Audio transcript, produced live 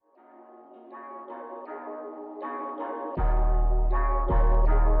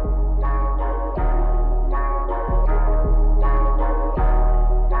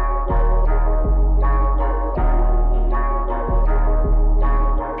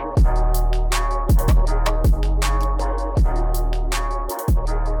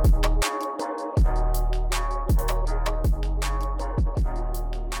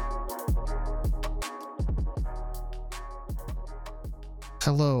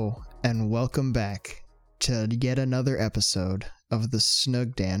Hello, and welcome back to yet another episode of the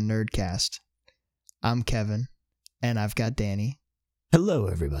Snug Dan Nerdcast. I'm Kevin, and I've got Danny. Hello,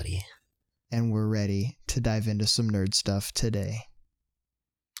 everybody. And we're ready to dive into some nerd stuff today.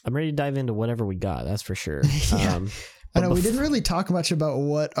 I'm ready to dive into whatever we got, that's for sure. Yeah. I know we didn't really talk much about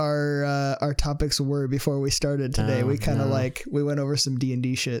what our topics were before we started today. We kind of we went over some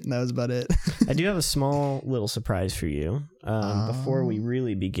D&D shit, and that was about it. I do have a small little surprise for you. Before we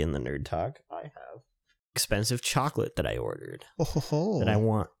really begin the nerd talk, I have expensive chocolate that I ordered that I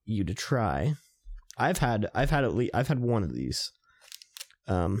want you to try. I've had one of these.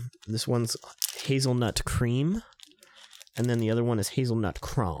 This one's hazelnut cream, and then the other one is hazelnut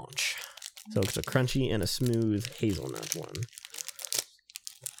crunch. So it's a crunchy and a smooth hazelnut one.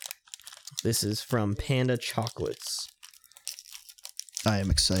 This is from Panda Chocolates. I am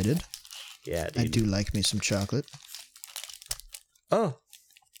excited. Yeah, dude. I do like me some chocolate. Oh.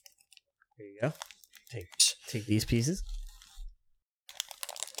 Here you go. Take these pieces.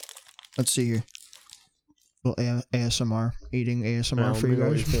 Let's see here. Little ASMR. Eating ASMR for you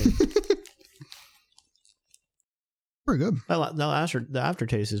guys. Pretty good. The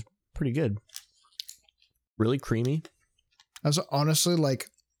aftertaste is pretty good. Really creamy. That's honestly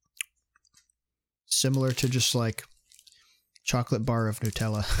similar to just chocolate bar of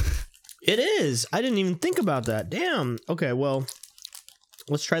Nutella. It is. I didn't even think about that. Damn. Okay, well,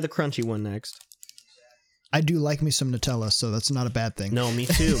 let's try the crunchy one next. I do like me some Nutella, so that's not a bad thing. No, me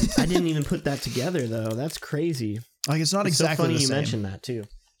too. I didn't even put that together though. That's crazy. It's not exactly so funny the same. You mentioned that too.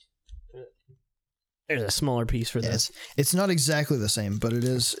 There's a smaller piece for this. It's not exactly the same, but it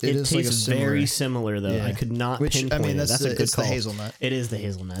is. It is tastes very similar though. Yeah. I could not pinpoint it. That's a good call. The hazelnut. It is the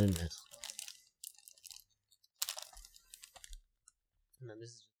hazelnut, isn't it? And then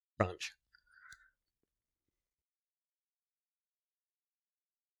this is crunch.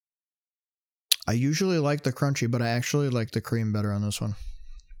 I usually like the crunchy, but I actually like the cream better on this one.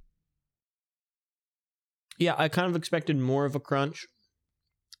 Yeah, I kind of expected more of a crunch.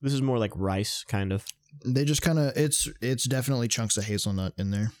 This is more like rice, kind of. They just kind of, it's definitely chunks of hazelnut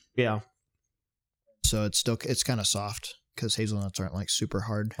in there. Yeah. So it's kind of soft because hazelnuts aren't super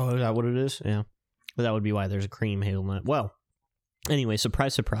hard. Oh, is that what it is? Yeah. Well, that would be why there's a cream hazelnut. Well, anyway,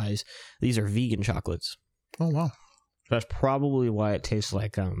 surprise, surprise. These are vegan chocolates. Oh, wow. That's probably why it tastes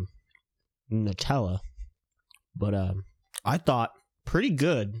like Nutella. But I thought pretty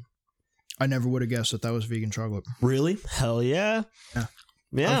good. I never would have guessed that was vegan chocolate. Really? Hell yeah. Yeah.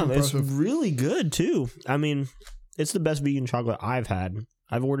 Yeah, it's really good too. I mean, it's the best vegan chocolate I've had.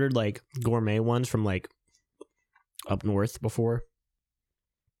 I've ordered gourmet ones from up north before.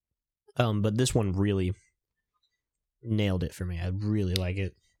 But this one really nailed it for me. I really like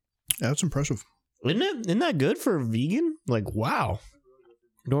it. Yeah, that's impressive. Isn't it? Isn't that good for vegan? Wow.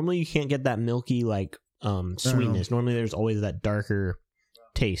 Normally you can't get that milky sweetness. Normally there's always that darker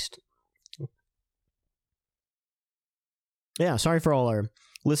taste. Yeah, sorry for all our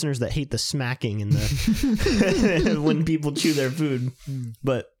listeners that hate the smacking and the when people chew their food.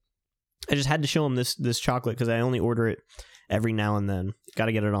 But I just had to show them this chocolate because I only order it every now and then. Got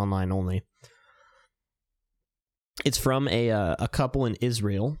to get it online only. It's from a couple in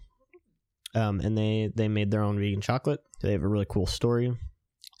Israel, and they made their own vegan chocolate. They have a really cool story.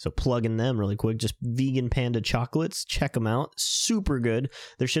 So plug in them really quick. Just Vegan Panda Chocolates. Check them out. Super good.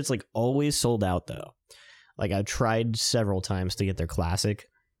 Their shit's always sold out though. I've tried several times to get their classic,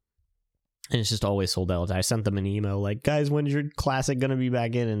 and it's just always sold out. I sent them an email guys, when is your classic going to be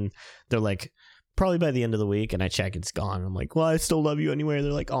back in? And they're probably by the end of the week. And I check, it's gone. I'm well, I still love you anyway.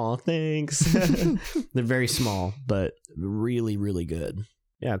 They're oh, thanks. They're very small, but really, really good.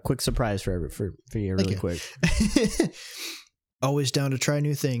 Yeah, quick surprise for you really quick. Always down to try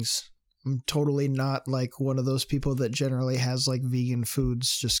new things. I'm totally not one of those people that generally has vegan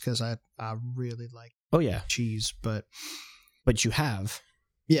foods just because I really like cheese, but you have.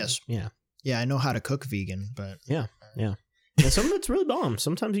 Yes. Yeah. Yeah, I know how to cook vegan, but yeah. And some of it's really bomb.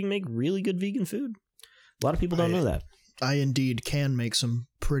 Sometimes you can make really good vegan food. A lot of people don't know that. I indeed can make some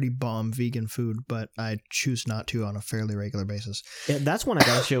pretty bomb vegan food, but I choose not to on a fairly regular basis. Yeah, that's one I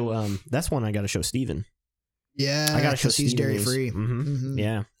gotta show. That's one I gotta show Steven. Yeah, I gotta show Steven. He's dairy free. Mm-hmm. Mm-hmm.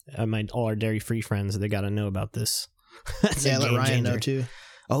 Yeah, all our dairy free friends, they gotta know about this. Yeah, let Ryan know too.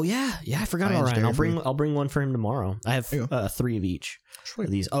 Oh yeah, I forgot about Ryan. I'll bring one for him tomorrow. I have 3 of each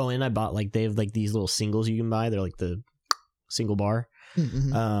of these. Oh, and I bought they have these little singles you can buy. They're the single bar.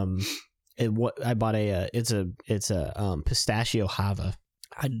 Mm-hmm. I bought it's a pistachio hava.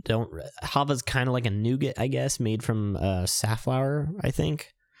 Hava's kind of like a nougat, I guess, made from safflower, I think.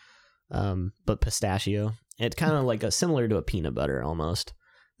 But pistachio. It's kind of similar to a peanut butter almost.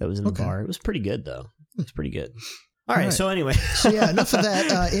 that was in the bar. It was pretty good though. It was pretty good. All right. So anyway, so yeah, enough of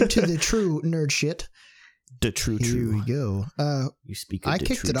that. Into the true nerd shit. The true. Here we go. You speak. I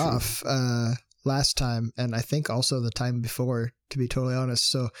kicked it off last time, and I think also the time before, to be totally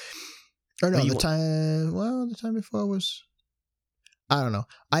honest. So, or no, the time before was, I don't know.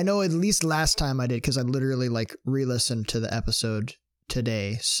 I know at least last time I did, because I literally like re-listened to the episode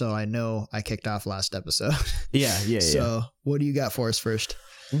today, so I know I kicked off last episode. Yeah. So, what do you got for us first?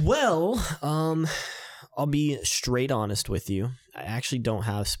 Well, I'll be straight honest with you. I actually don't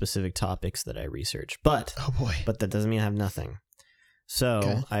have specific topics that I research, but oh boy, but that doesn't mean I have nothing.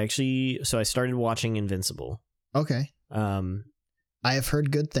 So I started watching Invincible. Okay. I have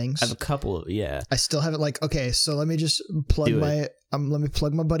heard good things. I have a couple of I still haven't so let me just plug let me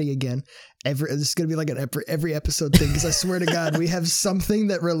plug my buddy again. This is gonna be like an every episode thing, because I swear to God we have something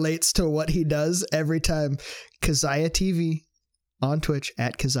that relates to what he does every time. Keziah TV on Twitch,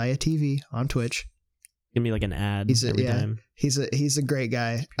 at Keziah TV on Twitch. Gonna be like an ad every time. He's a great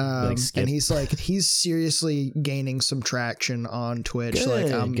guy. And he's seriously gaining some traction on Twitch.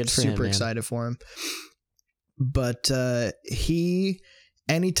 Good. I'm super excited for him. But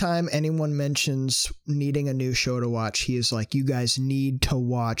anytime anyone mentions needing a new show to watch, he is like, you guys need to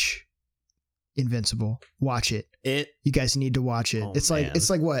watch Invincible. Watch it. You guys need to watch it. It's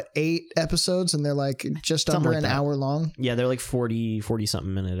like what, 8 episodes, and they're like just something under like an hour long. Yeah, they're like 40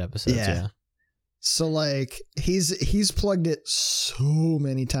 something minute episodes. Yeah. So like he's plugged it so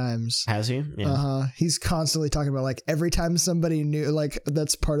many times. Has he? Yeah. He's constantly talking about like every time somebody new like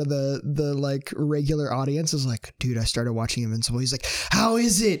that's part of the like regular audience is like, dude, I started watching Invincible. He's like, how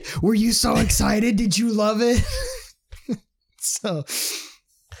is it? Were you so excited? Did you love it? So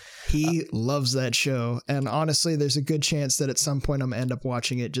he loves that show, and honestly, there's a good chance that at some point I'm gonna end up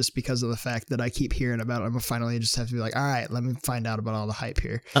watching it just because of the fact that I keep hearing about it. I'm gonna finally just have to be like, all right, let me find out about all the hype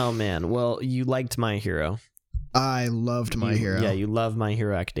here. Oh man, well, you liked My Hero. I loved My Hero. Yeah, you love My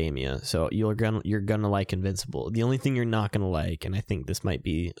Hero Academia, so you're gonna like Invincible. The only thing you're not gonna like, and I think this might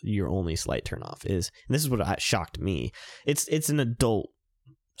be your only slight turnoff, and this is what shocked me. It's an adult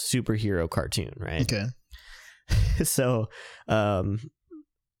superhero cartoon, right? Okay. So,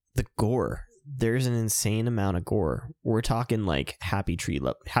 the gore, there's an insane amount of gore. We're talking like Happy Tree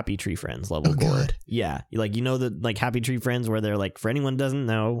Friends level gore. God. Yeah, like the like Happy Tree Friends, where they're like, for anyone who doesn't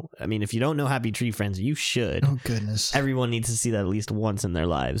know, I mean, if you don't know Happy Tree Friends, you should. Oh goodness, everyone needs to see that at least once in their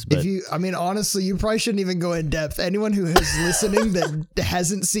lives. But honestly, you probably shouldn't even go in depth. Anyone who is listening that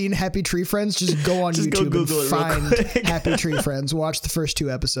hasn't seen Happy Tree Friends, just go on YouTube and find Happy Tree Friends. Watch the first 2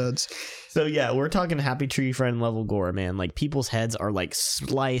 episodes. So yeah, we're talking Happy Tree Friend level gore, man. Like people's heads are like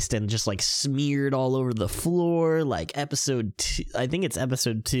sliced and just like smeared all over the floor. Like episode 2, I think it's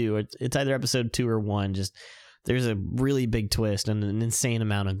episode 2. It's either episode 2 or 1. Just there's a really big twist and an insane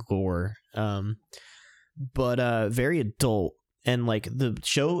amount of gore. But very adult. And like the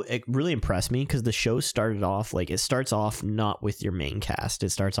show, it really impressed me because the show started off like, it starts off not with your main cast. It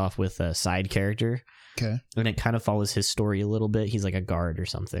starts off with a side character. Okay. And it kind of follows his story a little bit. He's like a guard or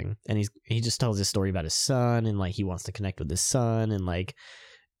something. And he just tells his story about his son, and like he wants to connect with his son, and like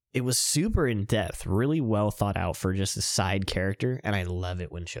it was super in depth, really well thought out for just a side character. And I love it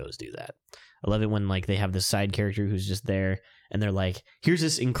when shows do that. I love it when like they have this side character who's just there and they're like, here's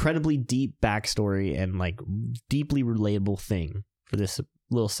this incredibly deep backstory and like deeply relatable thing for this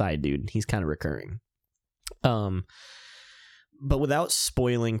little side dude. He's kind of recurring. But without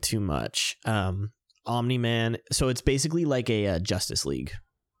spoiling too much, Omni-Man, so it's basically like a Justice League,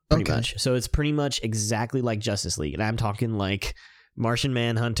 pretty much. So it's pretty much exactly like Justice League. And I'm talking like Martian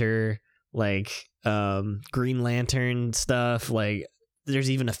Manhunter, like Green Lantern stuff. Like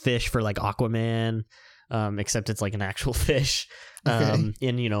there's even a fish for like Aquaman, except it's like an actual fish. And,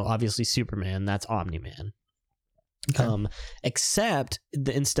 obviously Superman, that's Omni-Man. Okay. Except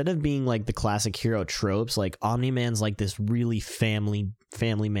instead of being like the classic hero tropes, like Omni-Man's like this really family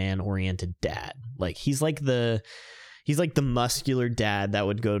man oriented dad. Like he's like the muscular dad that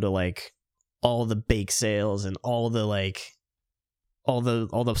would go to like all the bake sales and all the like all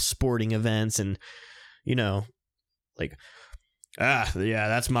the sporting events, and like, yeah,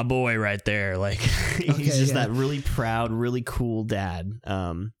 that's my boy right there. Like he's just that really proud, really cool dad.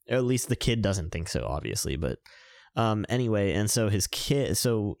 Or at least the kid doesn't think so, obviously, but anyway, and so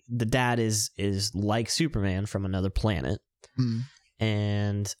the dad is like Superman from another planet.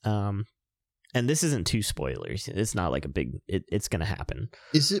 And this isn't too spoilers. It's not like a big, it's gonna happen.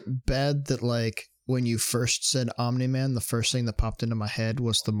 Is it bad that like when you first said Omni-Man, the first thing that popped into my head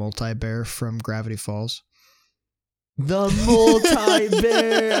was the multi-bear from Gravity Falls? The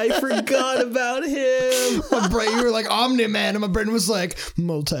multi-bear. I forgot about him. My brain, you were like Omni-Man, and my brain was like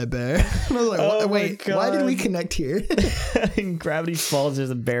multi-bear. And I was like, Oh wait, why did we connect here? In Gravity Falls, there's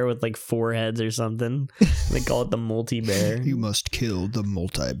a bear with like 4 heads or something. They call it the multi-bear. You must kill the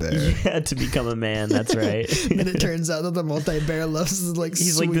multi-bear. Yeah, to become a man. That's right. And it turns out that the multi-bear loves like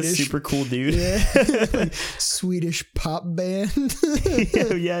He's Swedish, like this super cool dude. yeah, like Swedish pop band.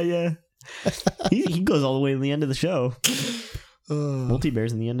 yeah. He goes all the way to the end of the show. Oh.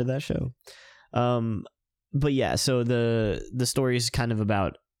 Multi-bear's in the end of that show. But yeah, so the story is kind of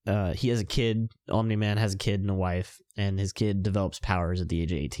about he has a kid. Omni-Man has a kid and a wife, and his kid develops powers at the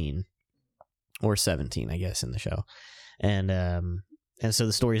age of 18 or 17, I guess, in the show. And so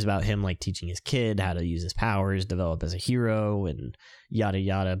the story is about him like teaching his kid how to use his powers, develop as a hero, and yada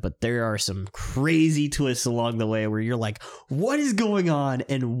yada. But there are some crazy twists along the way where you're like, what is going on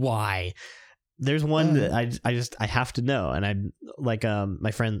and why? There's one that I have to know, and I like my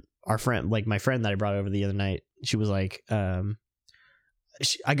friend that I brought over the other night. She was like,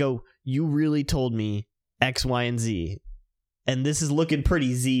 I go, you really told me X, Y, and Z, and this is looking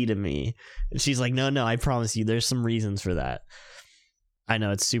pretty Z to me. And she's like, no, I promise you, there's some reasons for that. I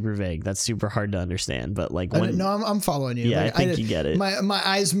know it's super vague. That's super hard to understand, but like, I'm following you. Yeah, like, I think you get it. My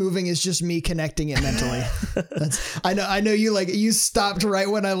eyes moving is just me connecting it mentally. I know you like you stopped right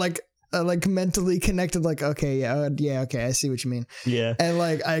when I like mentally connected. Like, okay, yeah, okay, I see what you mean. Yeah, and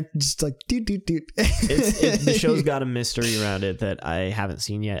like I just like doot. The show's got a mystery around it that I haven't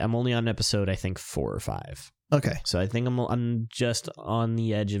seen yet. I'm only on episode I think 4 or 5. Okay, so I think I'm just on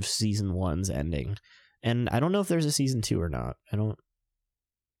the edge of season 1's ending, and I don't know if there's a season 2 or not.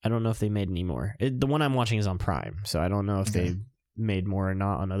 I don't know if they made any more. The one I'm watching is on Prime, so I don't know if they made more or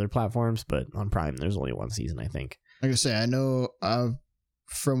not on other platforms, but on Prime, there's only 1 season, I think. Like I say, I know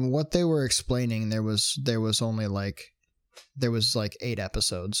from what they were explaining, there was only like 8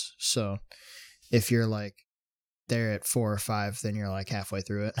 episodes. So if you're like there at 4 or 5, then you're like halfway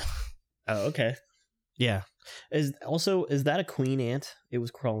through it. Oh, okay. Yeah. Is that a queen ant? It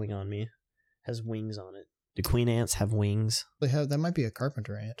was crawling on me. Has wings on it. Do queen ants have wings? That might be a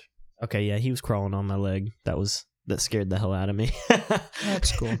carpenter ant. Okay, yeah, he was crawling on my leg. That scared the hell out of me.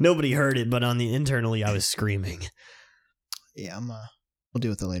 That's cool. Nobody heard it, but internally I was screaming. Yeah, we'll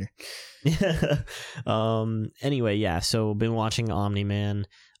deal with it later. Anyway, yeah, so been watching Omni-Man.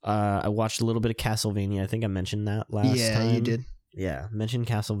 I watched a little bit of Castlevania. I think I mentioned that last time. Yeah, you did. Yeah, mentioned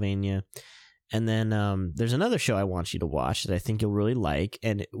Castlevania. And then there's another show I want you to watch that I think you'll really like.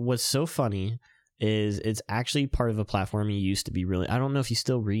 And what's so funny is it's actually part of a platform you used to be really... I don't know if you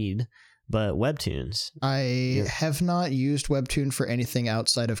still read, but Webtoons. I have not used Webtoon for anything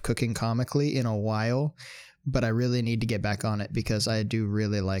outside of cooking comically in a while, but I really need to get back on it because I do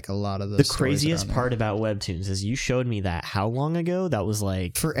really like a lot of those. The craziest part about Webtoons is you showed me that how long ago? That was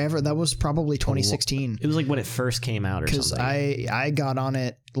like... Forever. That was probably 2016. It was like when it first came out or something. Because I got on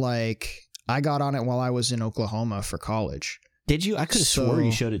it while I was in Oklahoma for college. Did you? I could have swore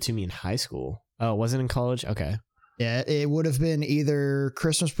you showed it to me in high school. Oh, was it in college? Okay. Yeah, it would have been either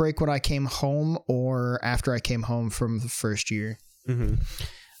Christmas break when I came home or after I came home from the first year. Mm-hmm.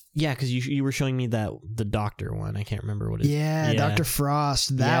 Yeah, because you were showing me the doctor one. I can't remember what it is. Yeah, Dr.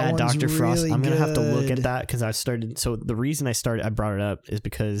 Frost. That one's Dr. Frost. really I'm going to have to look good. at that because I started... So the reason I brought it up is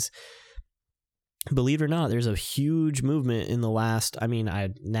because, believe it or not, there's a huge movement in the last...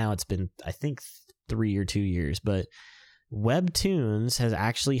 now it's been, I think, 3 or 2 years, but Webtoons has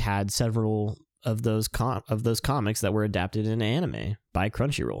actually had several of those comics that were adapted into anime by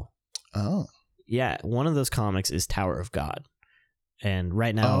Crunchyroll. Oh. Yeah, one of those comics is Tower of God. And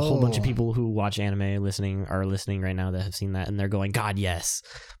right now, a whole bunch of people who watch anime are listening right now that have seen that, and they're going, God, yes,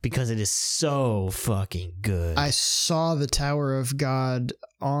 because it is so fucking good. I saw the Tower of God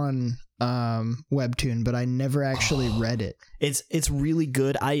on Webtoon, but I never actually read it. It's really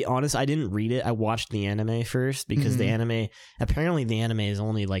good. I didn't read it. I watched the anime first because apparently the anime is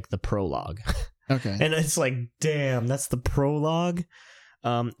only like the prologue. Okay. And it's like, damn, that's the prologue.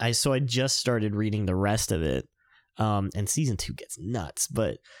 I just started reading the rest of it. And season 2 gets nuts,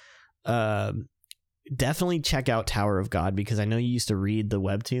 but definitely check out Tower of God because I know you used to read the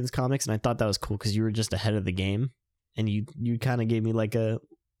Webtoons comics, and I thought that was cool because you were just ahead of the game, and you kind of gave me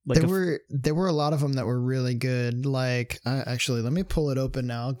there were a lot of them that were really good. Like, actually, let me pull it open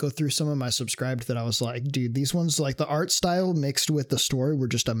now. I'll go through some of my subscribed that I was like, dude, these ones, like the art style mixed with the story were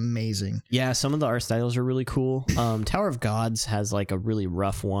just amazing. Yeah, some of the art styles are really cool. Tower of Gods has like a really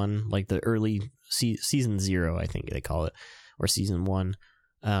rough one, like the early season 0, I think they call it, or season 1.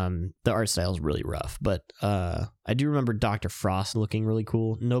 The art style is really rough, but I do remember Dr. Frost looking really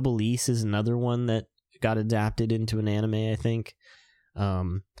cool. Noblesse is another one that got adapted into an anime, I think.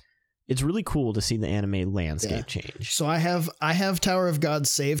 It's really cool to see the anime landscape change. So I have Tower of God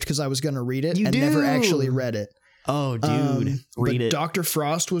saved because I was going to read it never actually read it. Oh, dude, read it. Dr.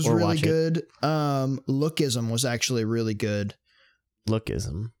 Frost was really good. Lookism was actually really good.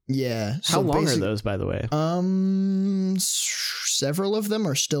 Lookism. Yeah. How long are those, by the way? Several of them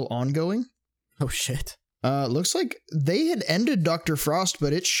are still ongoing. Oh shit. Looks like they had ended Dr. Frost,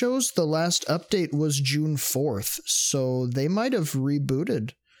 but it shows the last update was June 4th. So they might have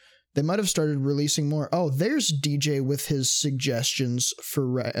rebooted. They might have started releasing more. Oh, there's DJ with his suggestions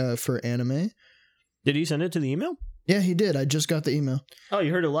for anime. Did he send it to the email? Yeah, he did. I just got the email. Oh,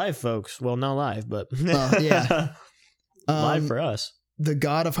 you heard it live, folks. Well, not live, but yeah. Live for us. The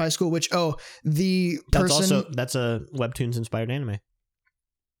God of High School, that's a Webtoons inspired anime.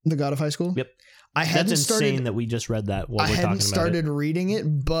 The God of High School? Yep. That's insane that we just read that while we're talking about it. I hadn't started reading it,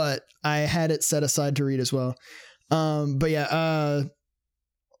 but I had it set aside to read as well. But yeah,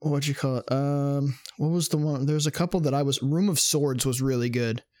 what'd you call it? What was the one? There's a couple that Room of Swords was really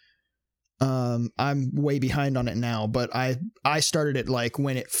good. I'm way behind on it now, but I started it like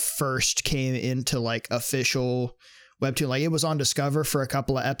when it first came into like official Webtoon. Like it was on Discover for a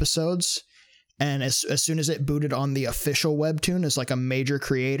couple of episodes, and as soon as it booted on the official Webtoon as like a major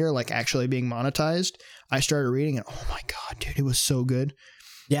creator, like actually being monetized, I started reading it. Oh my god, dude, it was so good.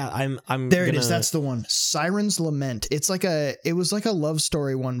 Yeah, I'm there. It is. That's the one. Siren's Lament. It was like a love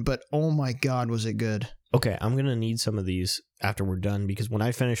story one, but oh my god, was it good. Okay, I'm gonna need some of these after we're done, because when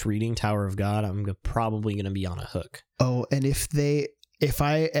I finish reading Tower of God, I'm probably gonna be on a hook. Oh, and if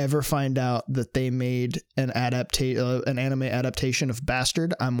I ever find out that they made an anime adaptation of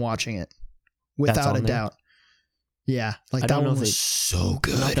Bastard, I'm watching it without a doubt. Yeah, like that one was so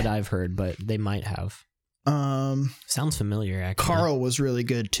good. Not that I've heard, but they might have. Sounds familiar. Actually, Carl was really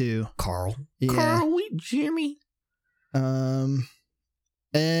good too. Carl, Jimmy.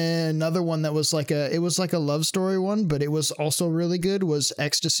 And another one that was like a love story one, but it was also really good was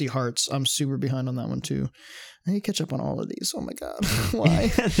Ecstasy Hearts. I'm super behind on that one too. I need to catch up on all of these. Oh my god,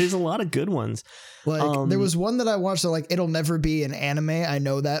 why? There's a lot of good ones. Like there was one that I watched that like it'll never be an anime. I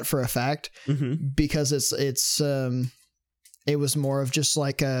know that for a fact because it was more of just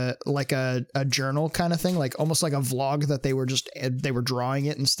like a journal kind of thing, like almost like a vlog that they were drawing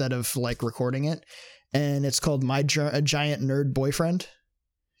it instead of like recording it, and it's called My Giant Nerd Boyfriend.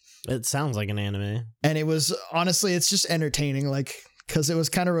 It sounds like an anime. And it was, honestly, it's just entertaining, like, because it was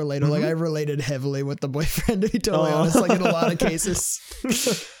kind of relatable. Like, I related heavily with the boyfriend, to be totally honest, like, in a lot of cases.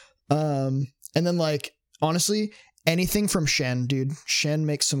 And then, like, honestly, anything from Shen, dude. Shen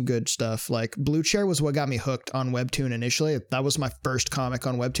makes some good stuff. Like, Blue Chair was what got me hooked on Webtoon initially. That was my first comic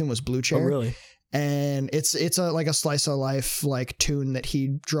on Webtoon, was Blue Chair. Oh, really? And it's like a slice of life like tune that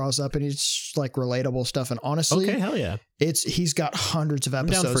he draws up, and it's like relatable stuff. And honestly, okay, hell yeah, he's got hundreds of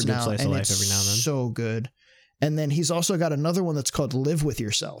episodes now, and it's so good. And then he's also got another one that's called Live With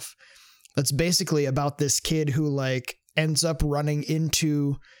Yourself. That's basically about this kid who like ends up running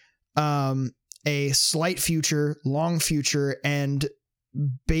into a slight future, long future, and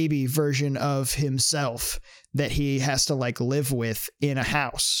baby version of himself that he has to like live with in a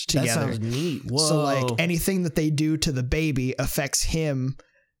house together. That sounds neat. Whoa. So like anything that they do to the baby affects him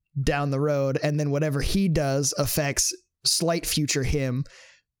down the road, and then whatever he does affects slight future him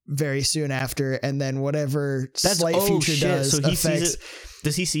very soon after, and then whatever slight future does so he affects. Sees it,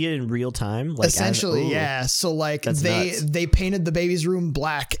 does he see it in real time? Like essentially, yeah. So like they painted the baby's room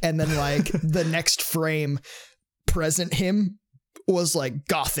black, and then like the next frame present him was like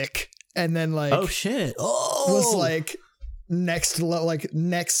gothic, and then like was like next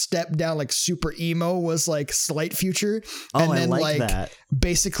step down like super emo was like slight future, and then like that.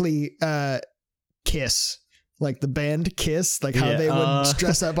 Basically Kiss, like the band Kiss, like how they would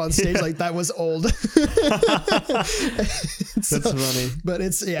dress up on stage, like that was old. That's funny, but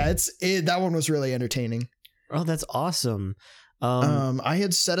that one was really entertaining. Oh, that's awesome. I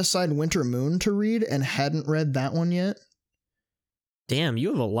had set aside Winter Moon to read and hadn't read that one yet. Damn, you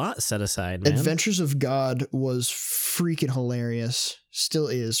have a lot set aside, man. Adventures of God was freaking hilarious. Still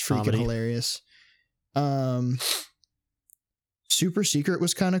is freaking hilarious. Super Secret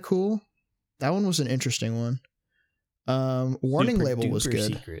was kind of cool. That one was an interesting one. Warning Label was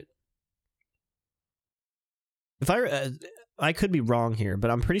good. Secret. If I could be wrong here,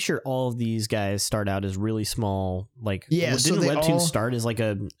 but I'm pretty sure all of these guys start out as really small. Like, didn't Webtoons start as like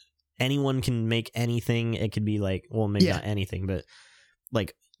anyone can make anything? It could be like, well, maybe not anything, but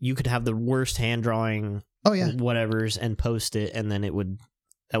like you could have the worst hand drawing, whatevers, and post it, and then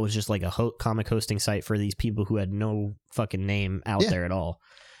that was just like a comic hosting site for these people who had no fucking name out there at all.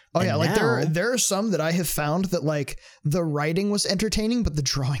 Oh yeah, like now, there are some that I have found that like the writing was entertaining, but the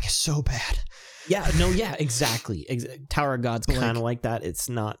drawing is so bad. Yeah, exactly. Tower of God's kind of like that. It's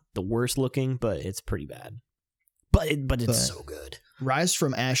not the worst looking, but it's pretty bad. But it's so good. Rise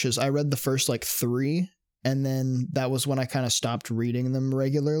from Ashes, I read the first like 3, and then that was when I kind of stopped reading them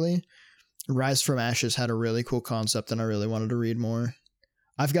regularly. Rise from Ashes had a really cool concept, and I really wanted to read more.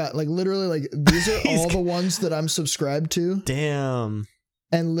 I've got like literally like these are all the ones that I'm subscribed to. Damn.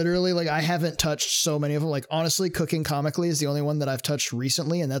 And literally, like, I haven't touched so many of them. Like, honestly, Cooking Comically is the only one that I've touched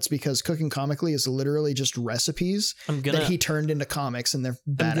recently, and that's because Cooking Comically is literally just recipes that he turned into comics, and they're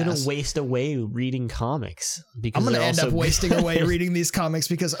badass. I'm gonna waste away reading comics because I'm gonna end up wasting away reading these comics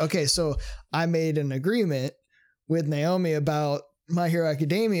because, okay, so I made an agreement with Naomi about My Hero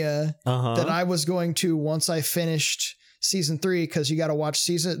Academia that I was going to, once I finished season 3, because you got to watch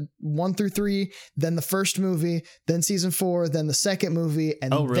season 1 through 3, then the first movie, then season 4, then the second movie,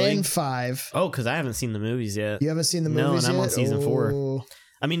 and then 5. Oh, because I haven't seen the movies yet. You haven't seen the movies yet? No, and I'm on season 4.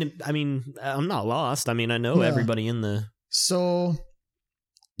 I mean, I'm not lost. I mean, I know everybody in the. So,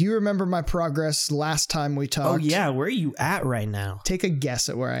 do you remember my progress last time we talked? Oh yeah, where are you at right now? Take a guess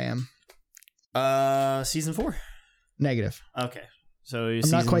at where I am. Season 4. Negative. Okay, so I'm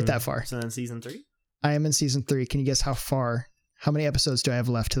not quite that far. So then season 3. I am in season 3. Can you guess how many episodes do I have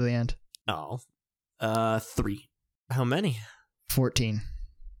left to the end? Oh, 3. How many? 14.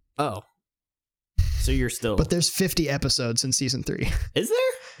 Oh, so you're still. But there's 50 episodes in season 3. Is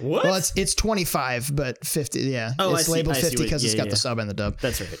there? What? Well, it's 25, but 50. Yeah. Oh, it's labeled 50 because it's got the sub and the dub.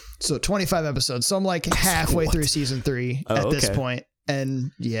 That's right. So 25 episodes. So I'm like halfway through season 3 at this point.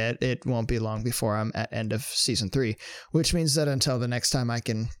 And yeah, it won't be long before I'm at end of season 3, which means that until the next time I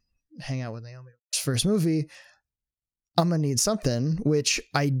can hang out with Naomi. First movie, I'm gonna need something, which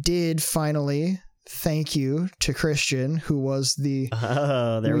I did finally. Thank you to Christian, who was the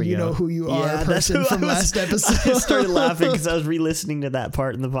you know who you are person from last episode. I started laughing because I was re-listening to that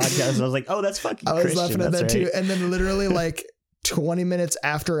part in the podcast. I was like, oh, that's fucking Christian. I was laughing at that too. And then literally like 20 minutes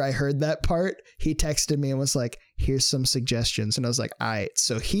after I heard that part, he texted me and was like, here's some suggestions. And I was like, all right.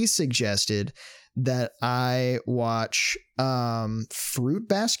 So he suggested that I watch Fruit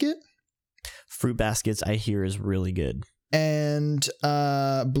Basket. Fruit Baskets, I hear, is really good. And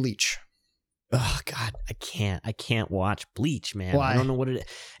Bleach. Oh God, I can't watch Bleach, man. Why? I don't know what it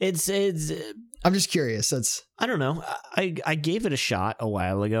is. It's I'm just curious. I don't know. I gave it a shot a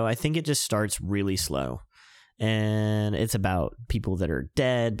while ago. I think it just starts really slow. And it's about people that are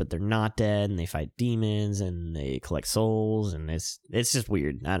dead, but they're not dead, and they fight demons and they collect souls, and it's just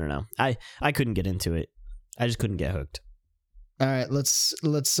weird. I don't know. I couldn't get into it. I just couldn't get hooked. All right, let's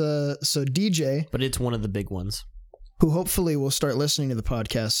so DJ, but it's one of the big ones, who hopefully will start listening to the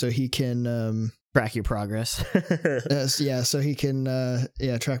podcast so he can track your progress. So he can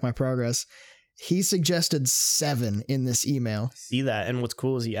track my progress. He suggested 7 in this email. See that, and what's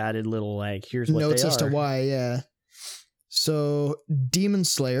cool is he added little like here's what notes they as are. to why. Yeah. So Demon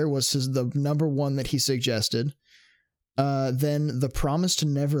Slayer was the number 1 that he suggested. Then The Promised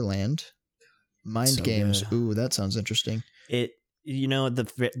Neverland. Mind Games. Good. Ooh, that sounds interesting.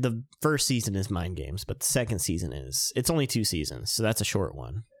 The first season is Mind Games, but the second season it's only 2 seasons, so that's a short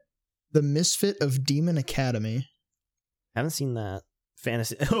one. The Misfit of Demon Academy. Haven't seen that.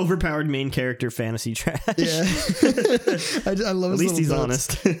 Fantasy overpowered main character fantasy trash. Yeah. I love. At least he's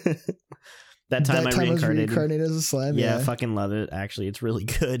honest. that time I reincarnated as a slime. Yeah, I fucking love it. Actually, it's really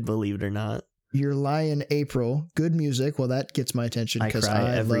good. Believe it or not. Your Lie in April. Good music. Well, that gets my attention because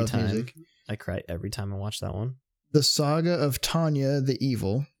I love music. I cry every time I watch that one. The Saga of Tanya the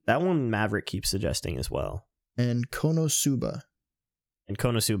Evil. That one Maverick keeps suggesting as well. And Konosuba. And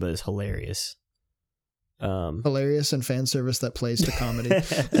Konosuba is hilarious. Hilarious and fan service that plays to comedy.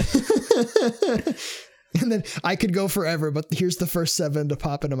 And then I could go forever, but here's the first 7 to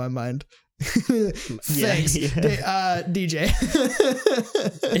pop into my mind. Thanks, DJ.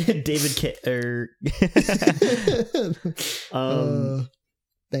 David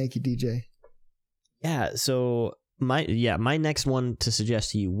thank you, DJ. Yeah, so my next one to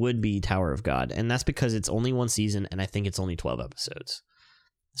suggest to you would be Tower of God, and that's because it's only 1 season, and I think it's only 12 episodes.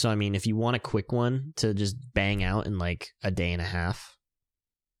 So, I mean, if you want a quick one to just bang out in like a day and a half,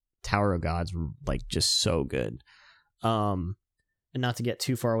 Tower of God's like just so good. And not to get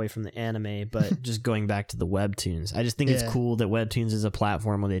too far away from the anime, but just going back to the Webtoons, I just think it's cool that Webtoons is a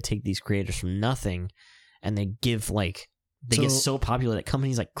platform where they take these creators from nothing and they give get so popular that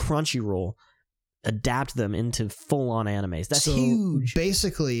companies like Crunchyroll adapt them into full-on animes. That's huge.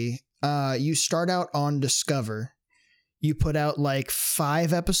 Basically, you start out on Discover. you put out like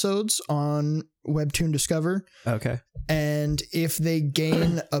 5 episodes on Webtoon Discover. Okay. And if they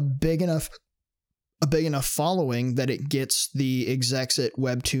gain a big enough following that it gets the execs at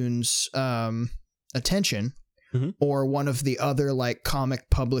Webtoons attention, or one of the other like comic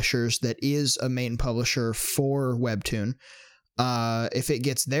publishers that is a main publisher for Webtoon, if it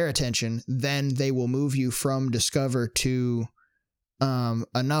gets their attention, then they will move you from Discover to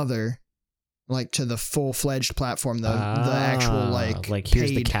another, like to the full-fledged platform, the actual like here's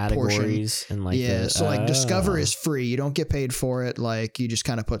the paid categories portion. and like so like Discover is free, you don't get paid for it, like you just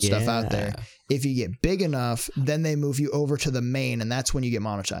kind of put stuff out there. If you get big enough, then they move you over to the main, and that's when you get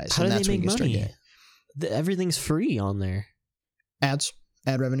monetized. How and do that's they when make you money? start getting Everything's free on there. ad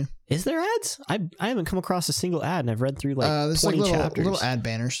revenue. Is there ads? I haven't come across a single ad, and I've read through like 20 like chapters. little ad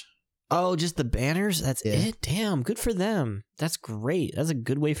banners. Oh, just the banners? That's it? Damn, good for them. That's great. That's a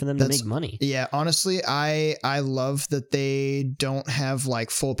good way for them to make money. Yeah, honestly, I love that they don't have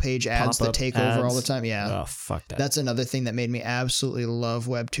like full page ads that take over all the time. Yeah. Oh, fuck that. That's another thing that made me absolutely love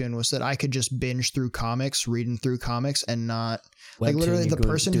Webtoon, was that I could just binge through comics, reading through comics, and not like literally the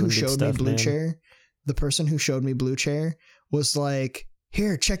person who showed me Blue Chair. The person who showed me Blue Chair was like,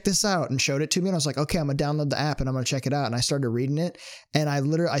 here, check this out, and showed it to me. And I was like, okay, I'm going to download the app and I'm going to check it out. And I started reading it, and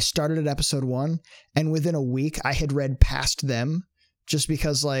I started at episode 1, and within a week I had read past them, just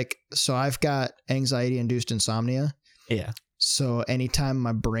because like, so I've got anxiety induced insomnia. Yeah. So anytime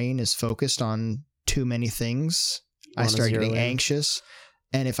my brain is focused on too many things, I start getting anxious.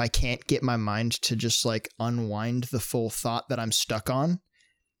 And if I can't get my mind to just like unwind the full thought that I'm stuck on,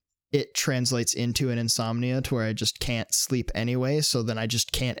 it translates into an insomnia to where I just can't sleep anyway. So then I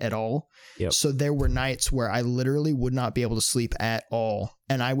just can't at all. Yep. So there were nights where I literally would not be able to sleep at all.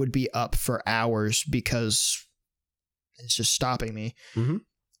 And I would be up for hours because it's just stopping me.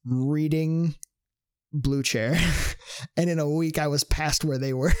 Reading Blue Chair. And in a week I was past where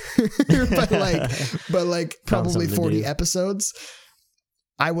they were. but like probably 40 episodes.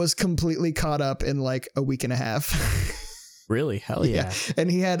 I was completely caught up in like a week and a half. Really? Hell yeah. And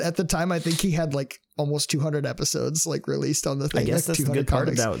he had, at the time, I think he had like almost 200 episodes like released on the thing. I guess like that's the good part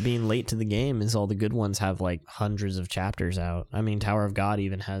comics. about being late to the game, is all the good ones have like hundreds of chapters out. I mean, Tower of God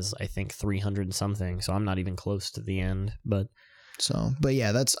even has, I think, 300 and something. So I'm not even close to the end. But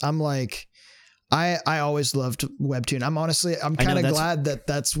yeah, I'm like, I always loved Webtoon. I'm kind of glad that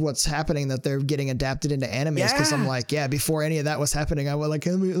that's what's happening, that they're getting adapted into animes, because I'm like, before any of that was happening, I was like,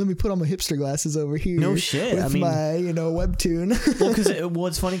 let me put on my hipster glasses over here. No shit. With my, Webtoon. Well,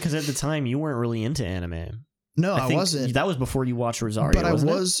 it's funny because at the time you weren't really into anime. No, I wasn't. That was before you watched Rosario. But I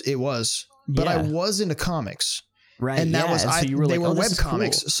was into comics. Right. And that was, so you were they like, were web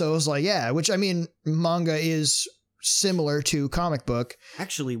webcomics. Cool. So it was like, which I mean, manga is similar to comic book.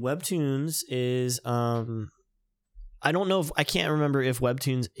 Actually, Webtoons is I don't know if I can't remember if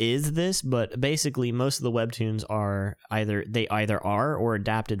Webtoons is this, but basically most of the Webtoons are either are or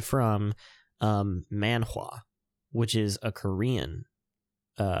adapted from manhwa, which is a Korean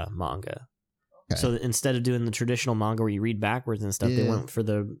manga. Okay. So instead of doing the traditional manga where you read backwards and stuff, they went for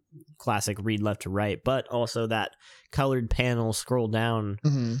the classic read left to right, but also that colored panel scroll down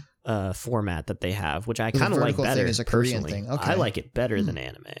format that they have, which I kind of like better. Is a Korean thing. Okay. I like it better than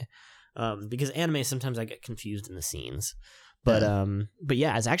anime, because anime sometimes I get confused in the scenes. But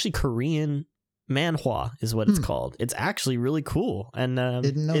yeah, it's actually Korean manhwa is what it's called. It's actually really cool, and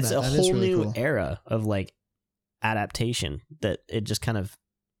it's a whole new era of like adaptation that it just kind of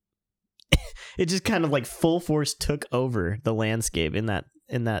like full force took over the landscape in that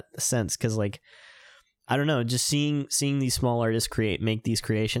sense, because like, I don't know, just seeing these small artists make these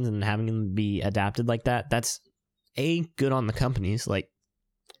creations and having them be adapted like that, that's good on the companies, like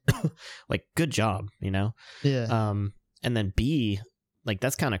like good job, yeah. And then B, like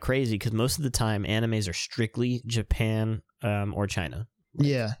that's kind of crazy because most of the time animes are strictly Japan or China.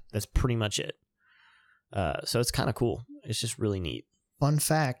 Yeah, that's pretty much it. So it's kind of cool. It's just really neat. Fun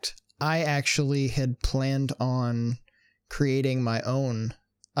fact, I actually had planned on creating my own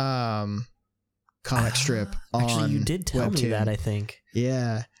comic strip on actually, you did tell Webtoon. Me that, I think.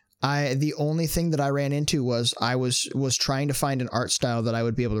 Yeah. The only thing that I ran into was I was trying to find an art style that I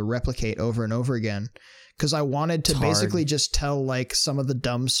would be able to replicate over and over again, because I wanted to basically just tell like some of the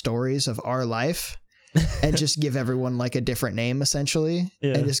dumb stories of our life and just give everyone like a different name essentially,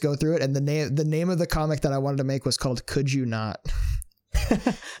 and just go through it. And the name of the comic that I wanted to make was called Could You Not?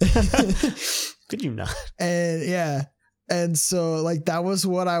 Could you not? And yeah. And so like that was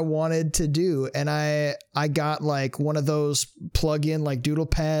what I wanted to do. And I got like one of those plug-in like doodle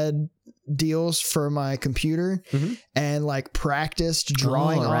pad deals for my computer and like practiced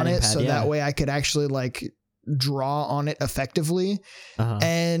drawing on it. So that way I could actually like draw on it effectively.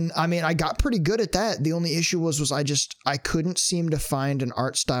 And I mean, I got pretty good at that. The only issue was I couldn't seem to find an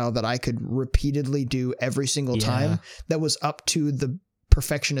art style that I could repeatedly do every single time that was up to the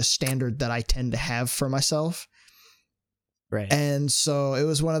perfectionist standard that I tend to have for myself. Right. And so it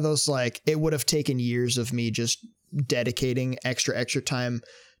was one of those, like, it would have taken years of me just dedicating extra time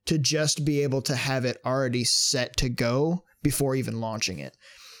to just be able to have it already set to go before even launching it.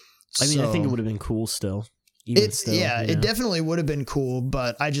 I mean, I think it would have been cool still. It definitely would have been cool,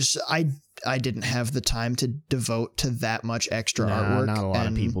 but I didn't have the time to devote to that much extra artwork. Not a lot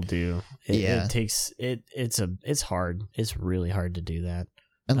of people do. It takes it's hard. It's really hard to do that.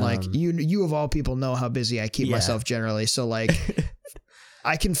 And like you of all people know how busy I keep myself generally. So like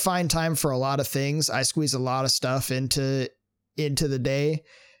I can find time for a lot of things. I squeeze a lot of stuff into the day,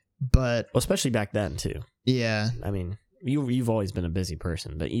 but especially back then too. Yeah. I mean, you've always been a busy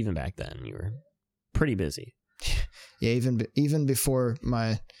person, but even back then you were pretty busy. Yeah, even before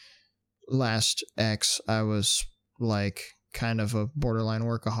my last ex, I was like kind of a borderline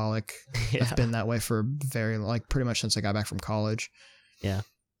workaholic. Yeah. I've been that way for pretty much since I got back from college. Yeah.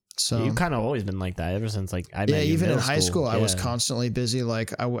 So you've kind of always been like that ever since like I met you even in high school. I was constantly busy.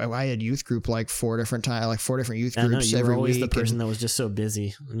 Like I had youth group like 4 different youth groups every always week. The person that was just so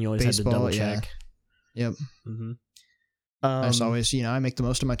busy, and you always had to double check. Yep. Mm-hmm. I just always, I make the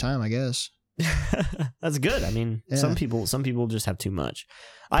most of my time, I guess. That's good. I mean, some people just have too much.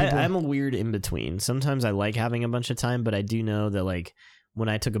 I'm a weird in between. Sometimes I like having a bunch of time, but I do know that like when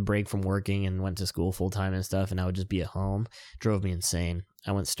I took a break from working and went to school full time and stuff, and I would just be at home, drove me insane.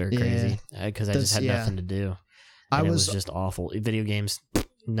 I went stir crazy because I just had nothing to do. It was just awful. Video games,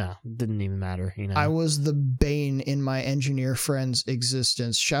 no, didn't even matter. I was the bane in my engineer friend's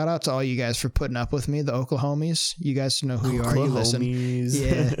existence. Shout out to all you guys for putting up with me, the Oklahomies. You guys know who you are. You listen.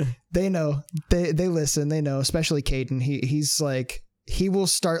 Yeah, they know. They listen. They know. Especially Caden. He's like. He will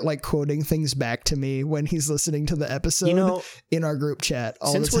start like quoting things back to me when he's listening to the episode in our group chat.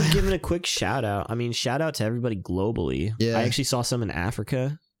 Since we're giving a quick shout out, I mean, shout out to everybody globally. Yeah. I actually saw some in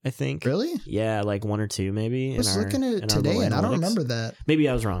Africa, I think. Really? Yeah, like 1 or 2 maybe. I was looking at it today and I don't remember that. Maybe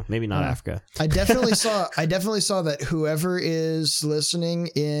I was wrong. Maybe not Africa. I definitely saw that whoever is listening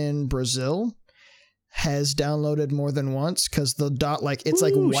in Brazil has downloaded more than once, because the dot it's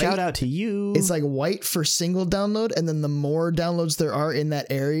like white. Shout out to you. It's like white for single download, and then the more downloads there are in that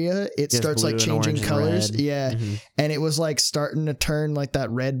area, it starts like changing colors. Yeah. Mm-hmm. And it was like starting to turn like that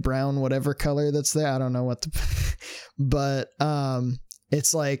red, brown, whatever color that's there. I don't know what but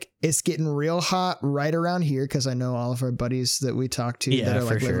it's like it's getting real hot right around here, because I know all of our buddies that we talk to that are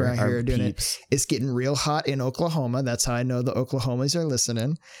like living around here are doing it. It's getting real hot in Oklahoma. That's how I know the Oklahomies are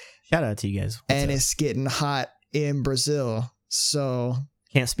listening. Shout out to you guys. It's getting hot in Brazil. So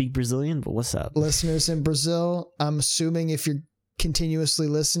can't speak Brazilian, but what's up? Listeners in Brazil, I'm assuming if you're continuously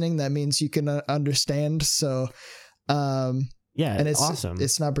listening, that means you can understand. So, and it's awesome.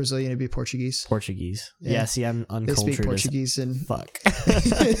 It's not Brazilian, it'd be Portuguese. Yeah, see, I'm uncultured. They speak Portuguese and fuck.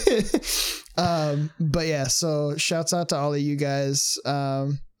 But yeah, so shouts out to all of you guys,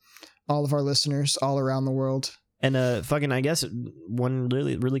 all of our listeners all around the world. And I guess one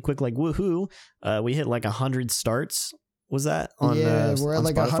really quick woohoo, we hit like 100 starts. Was that on we're at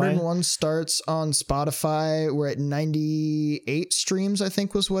like Spotify? 101 starts on Spotify. We're at 98 streams, I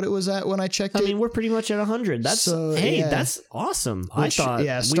think was what it was at when I checked it. I mean, we're pretty much at 100. That's that's awesome. Which, I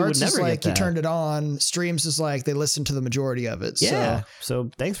thought starts we would never is like get that. You turned it on. Streams is like they listen to the majority of it. Yeah.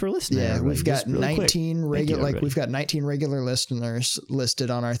 So thanks for listening. Yeah, everybody. we've got 19 regular we've got 19 regular listeners listed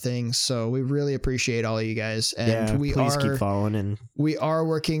on our thing. So we really appreciate all of you guys, and please keep following. And we are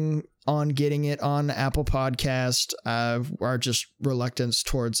working on getting it on Apple Podcast. Our just reluctance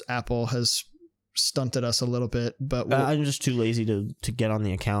towards Apple has stunted us a little bit, but I'm just too lazy to get on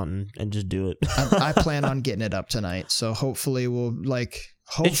the account and just do it. I plan on getting it up tonight, so hopefully we'll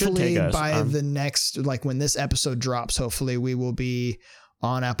hopefully by the next when this episode drops, hopefully we will be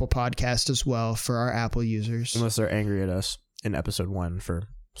on Apple Podcast as well for our Apple users, unless they're angry at us in episode 1 for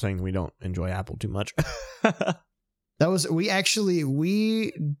saying we don't enjoy Apple too much. We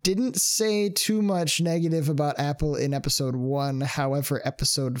didn't say too much negative about Apple in episode 1. However,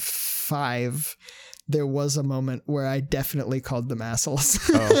 episode 5, there was a moment where I definitely called them assholes.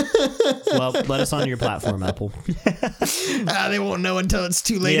 Oh. Well, let us on your platform, Apple. They won't know until it's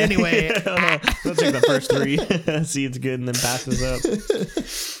too late anyway. They'll take the first 3, see it's good, and then pass us up.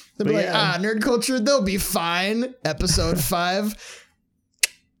 They'll be nerd culture, they'll be fine. Episode 5.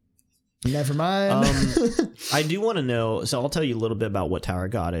 Never mind. I do want to know, so I'll tell you a little bit about what Tower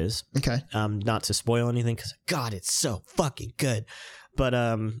of God is. Okay. Not to spoil anything, because God, it's so fucking good. But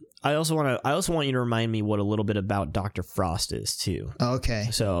I also want you to remind me what a little bit about Dr. Frost is too. Okay.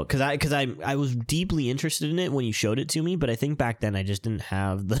 So, because I was deeply interested in it when you showed it to me, but I think back then I just didn't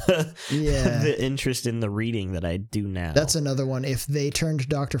have the the interest in the reading that I do now. That's another one. If they turned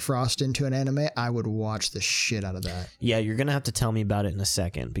Dr. Frost into an anime, I would watch the shit out of that. Yeah, you're gonna have to tell me about it in a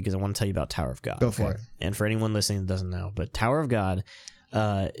second because I want to tell you about Tower of God. Go for it. And for anyone listening that doesn't know, but Tower of God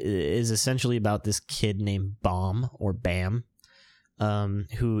is essentially about this kid named Bam.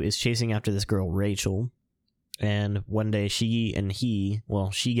 Who is chasing after this girl, Rachel. And one day she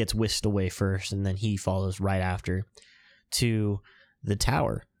gets whisked away first, and then he follows right after to the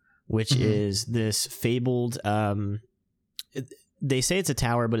tower, which is this fabled... they say it's a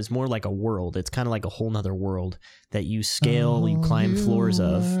tower, but it's more like a world. It's kind of like a whole nother world that you scale, you climb floors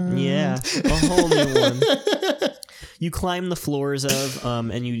of. Yeah, a whole new one. You climb the floors of,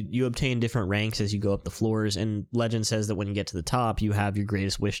 and you obtain different ranks as you go up the floors. And legend says that when you get to the top, you have your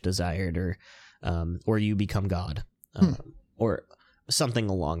greatest wish desired, or you become God, or something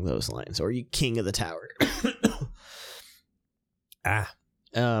along those lines, or you king of the tower.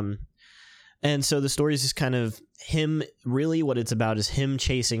 And so the story is just kind of him. Really, what it's about is him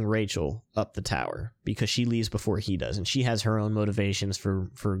chasing Rachel up the tower because she leaves before he does, and she has her own motivations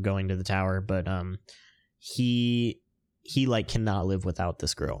for going to the tower, but he like cannot live without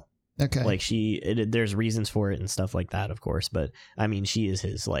this girl. Okay. Like there's reasons for it and stuff like that, of course, but I mean, she is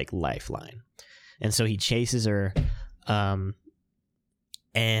his like lifeline. And so he chases her,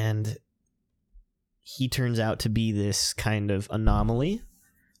 and he turns out to be this kind of anomaly,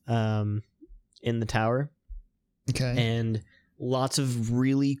 in the tower. Okay. And lots of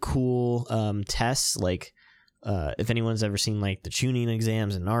really cool, tests, like, if anyone's ever seen like the Chunin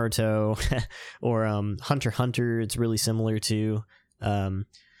exams in Naruto or Hunter x Hunter, it's really similar to.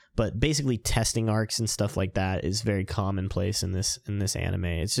 But basically testing arcs and stuff like that is very commonplace in this anime.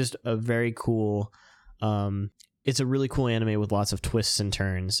 It's just a very cool it's a really cool anime with lots of twists and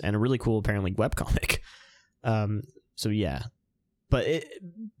turns and a really cool apparently webcomic. So yeah. But it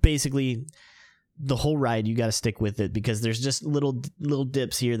basically the whole ride, you got to stick with it because there's just little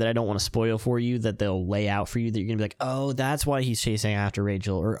dips here that I don't want to spoil for you that they'll lay out for you that you're going to be like, oh, that's why he's chasing after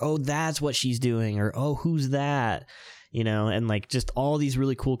Rachel, or oh, that's what she's doing, or oh, who's that? You know, and like just all these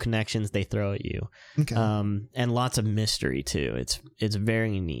really cool connections they throw at you. Okay. And lots of mystery too. It's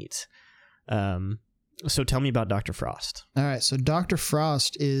very neat. So tell me about Dr. Frost. All right. So Dr.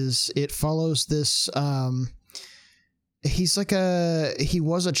 Frost it follows this, he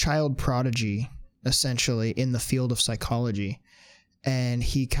was a child prodigy essentially in the field of psychology, and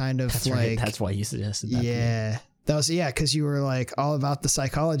he kind of that's why you suggested that. Yeah. That was, because you were like all about the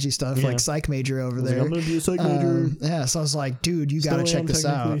psychology stuff, like psych major over there. Like, I'm going to be a psych major. Yeah. So I was like, dude, you got to check this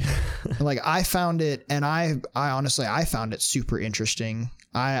out. Like I found it, and I honestly, I found it super interesting.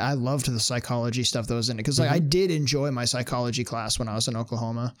 I loved the psychology stuff that was in it. Cause like I did enjoy my psychology class when I was in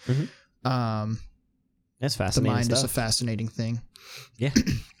Oklahoma. That's fascinating. The mind stuff. is a fascinating thing. Yeah.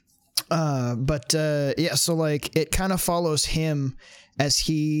 So like it kind of follows him as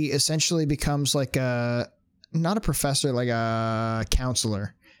he essentially becomes like not a professor, like a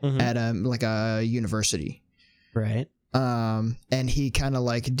counselor at a university. Right. And he kind of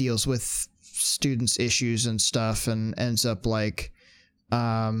like deals with students' issues and stuff, and ends up like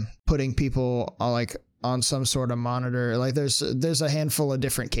putting people like on some sort of monitor. Like there's a handful of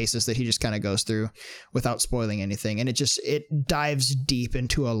different cases that he just kind of goes through without spoiling anything, and it dives deep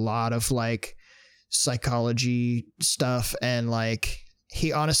into a lot of like psychology stuff, and like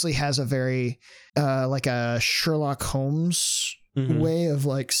he honestly has a very like a Sherlock Holmes way of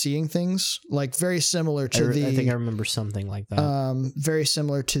like seeing things, like very similar to I think I remember something like that. Very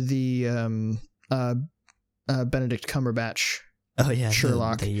similar to the Benedict Cumberbatch. Oh yeah,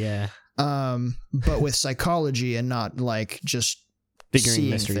 Sherlock. But with psychology and not like just figuring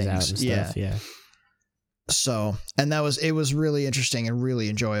mysteries out and stuff. Yeah. So, and it was really interesting and really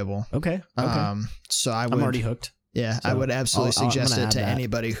enjoyable. Okay. So I'm already hooked. Yeah, so I would absolutely suggest it to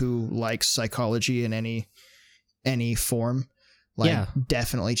anybody who likes psychology in any form. Like,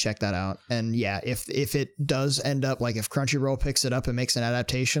 definitely check that out. And yeah, if it does end up, like if Crunchyroll picks it up and makes an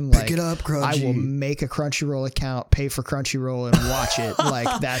adaptation, pick it up, Crunchy. I will make a Crunchyroll account, pay for Crunchyroll, and watch it.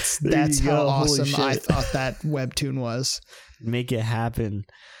 Like that's how awesome I thought that webtoon was. Make it happen.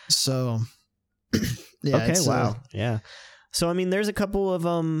 So yeah. Okay. Wow. Yeah. So, I mean, there's a couple of,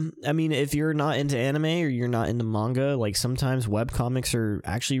 I mean, if you're not into anime or you're not into manga, like sometimes webcomics are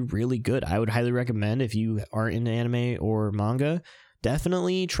actually really good. I would highly recommend, if you aren't into anime or manga,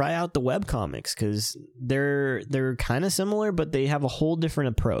 definitely try out the webcomics because they're kind of similar, but they have a whole different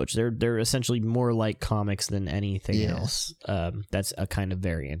approach. They're essentially more like comics than anything else. That's a kind of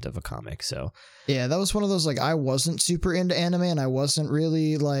variant of a comic. So yeah, that was one of those, like, I wasn't super into anime, and I wasn't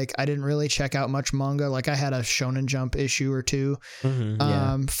really like, I didn't really check out much manga. Like, I had a Shonen Jump issue or two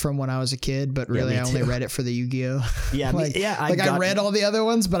from when I was a kid, but really I only read it for the Yu-Gi-Oh. Yeah, I read all the other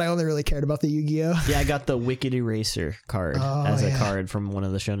ones, but I only really cared about the Yu-Gi-Oh. Yeah, I got the Wicked Eraser card as a card from one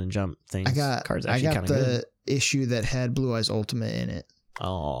of the Shonen Jump things. I got the issue that had Blue Eyes Ultimate in it.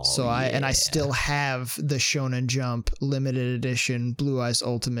 Oh, so I still have the Shonen Jump limited edition Blue Eyes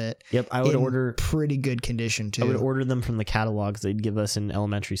Ultimate. Yep, I would order pretty good condition too. I would order them from the catalogs they'd give us in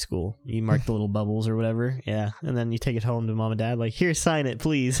elementary school. You mark the little bubbles or whatever, and then you take it home to mom and dad. Like, here, sign it,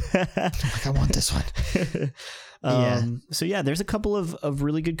 please. Like, I want this one. So yeah, there's a couple of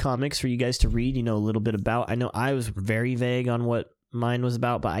really good comics for you guys to read. You know, a little bit about. I know I was very vague on what mine was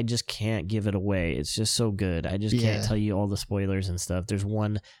about, but I just can't give it away. It's just so good. I just can't tell you all the spoilers and stuff. There's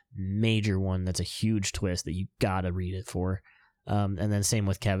one major one that's a huge twist that you gotta read it for. And then same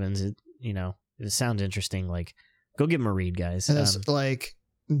with Kevin's. If it sounds interesting, like, go give him a read, guys. And it's like,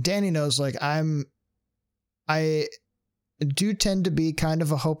 Danny knows, like, I do tend to be kind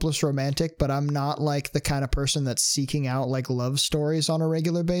of a hopeless romantic, but I'm not like the kind of person that's seeking out like love stories on a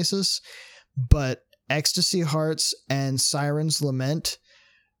regular basis. But Ecstasy Hearts and Siren's Lament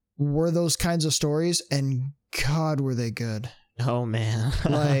were those kinds of stories, and God, were they good. Oh man.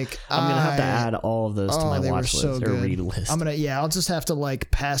 Like, I'm gonna have to add all of those to my watch list or read list. I'll just have to like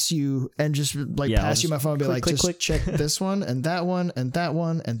pass you and just like pass you my phone and be like, just check this one and that one and that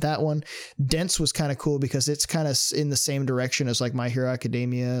one and that one. Dense was kind of cool because it's kind of in the same direction as like My Hero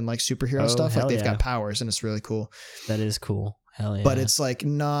Academia and like superhero stuff. Like, they've got powers, and it's really cool. That is cool. Hell yeah. But it's like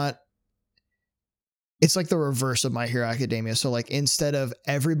it's like the reverse of My Hero Academia. So like, instead of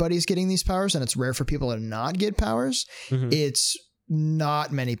everybody's getting these powers, and it's rare for people to not get powers, it's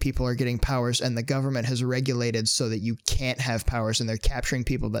not many people are getting powers, and the government has regulated so that you can't have powers, and they're capturing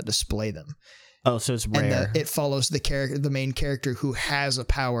people that display them. Oh, so it's rare. And it follows the main character who has a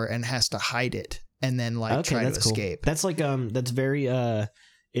power and has to hide it and then like try to escape. That's like that's very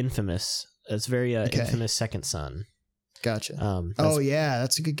infamous. It's very infamous Second Son. Gotcha.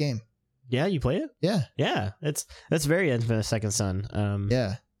 That's a good game. Yeah, you play it? Yeah. Yeah, that's very infamous Second Son.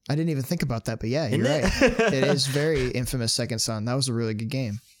 Yeah. I didn't even think about that, but yeah, you're right. It is very infamous Second Son. That was a really good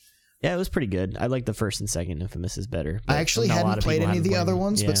game. Yeah, it was pretty good. I like the first and second Infamous is better. I actually hadn't played any of the other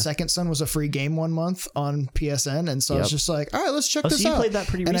ones, but Second Son was a free game 1 month on PSN, and so I was just like, all right, let's check this out. You played that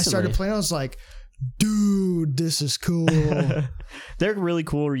pretty recently. And I started playing, I was like, dude, this is cool. They're really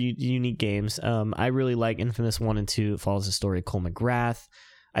cool, unique games. I really like Infamous 1 and 2. It follows the story of Cole McGrath.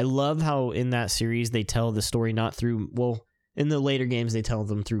 I love how in that series they tell the story not through, well, in the later games they tell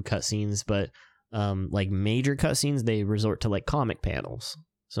them through cutscenes, but like major cutscenes, they resort to like comic panels.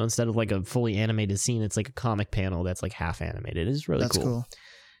 So instead of like a fully animated scene, it's like a comic panel that's like half animated. It's really cool.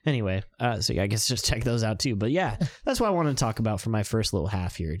 Anyway, so yeah, I guess just check those out too. But yeah, that's what I wanted to talk about for my first little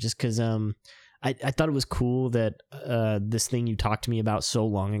half here, just because I thought it was cool that this thing you talked to me about so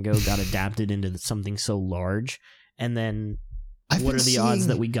long ago got adapted into something so large, and then what are the odds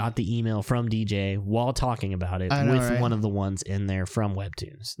that we got the email from DJ while talking about it with one of the ones in there from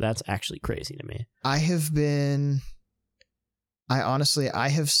Webtoons? That's actually crazy to me. I have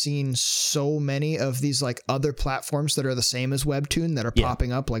seen so many of these like other platforms that are the same as Webtoon that are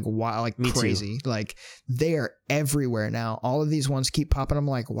popping up like crazy. Too. Like, they are everywhere now. All of these ones keep popping. I'm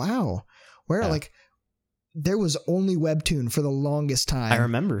like, wow, where like there was only Webtoon for the longest time. I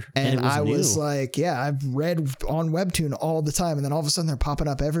remember. And I was like, I've read on Webtoon all the time. And then all of a sudden they're popping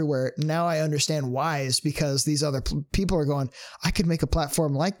up everywhere. Now I understand why. Is because these other people are going, I could make a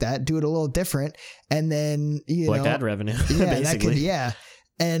platform like that, do it a little different. And then, like ad revenue. Yeah, basically.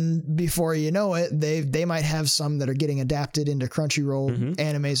 And before you know it, they might have some that are getting adapted into Crunchyroll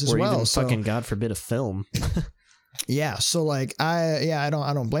animes as well. Even fucking, God forbid, a film. Yeah, so like I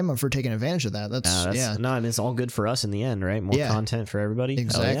don't blame them for taking advantage of that. And it's all good for us in the end, right? More content for everybody.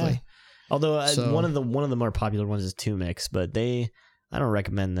 Exactly. Although one of the more popular ones is 2Mix, but I don't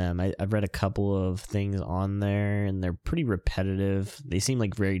recommend them. I've read a couple of things on there, and they're pretty repetitive. They seem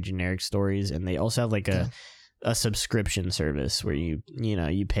like very generic stories, and they also have like a subscription service where you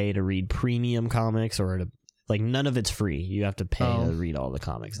pay to read premium comics or to. Like, none of it's free. You have to pay to read all the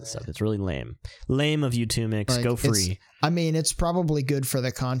comics and stuff. It's really lame. Lame of you, 2Mix. Like, go free. It's probably good for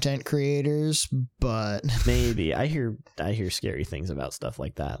the content creators, but maybe. I hear scary things about stuff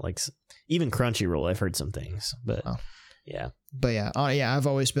like that. Like, even Crunchyroll, I've heard some things. But Yeah. But yeah, I've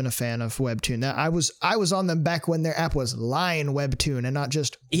always been a fan of Webtoon. I was on them back when their app was Line Webtoon and not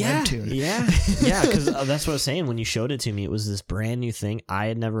just Webtoon. Yeah, because that's what I was saying. When you showed it to me, it was this brand new thing. I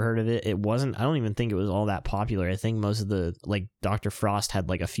had never heard of it. It wasn't. I don't even think it was all that popular. I think most of the like Dr. Frost had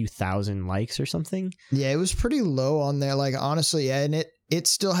like a few thousand likes or something. Yeah, it was pretty low on there. Like honestly, yeah, and it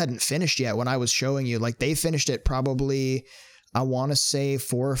still hadn't finished yet when I was showing you. Like they finished it probably, I want to say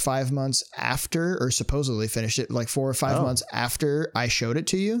 4 or 5 months after, or supposedly finished it like 4 or 5 months after I showed it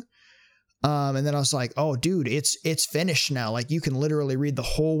to you. And then I was like, oh dude, it's finished now. Like you can literally read the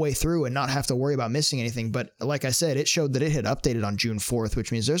whole way through and not have to worry about missing anything. But like I said, it showed that it had updated on June 4th,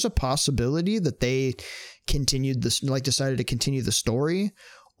 which means there's a possibility that they continued this, like decided to continue the story,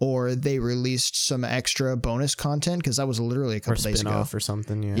 or they released some extra bonus content. Cause that was literally a couple days ago or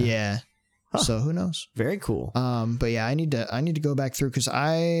something. Yeah. Yeah. Huh. So who knows? Very cool. But yeah, I need to go back through because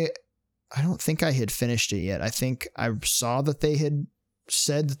I don't think I had finished it yet. I think I saw that they had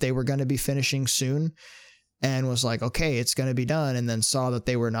said that they were going to be finishing soon and was like, okay, it's going to be done. And then saw that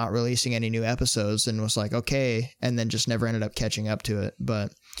they were not releasing any new episodes and was like, okay. And then just never ended up catching up to it.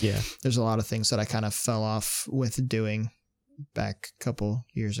 But yeah, there's a lot of things that I kind of fell off with doing back a couple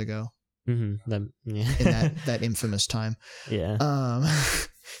years ago. Mm-hmm. In that infamous time. Yeah.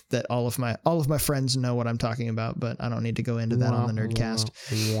 That all of my friends know what I'm talking about, but I don't need to go into that on the Nerdcast.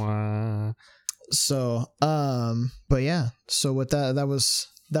 So, but yeah. So with that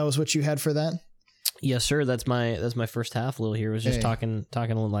was what you had for that? Yes, sir. That's my first half. Lil here was just talking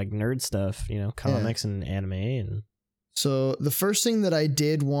like nerd stuff, comics and anime and. So the first thing that I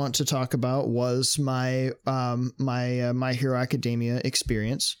did want to talk about was my My Hero Academia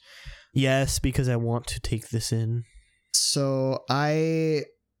experience. Yes, because I want to take this in. So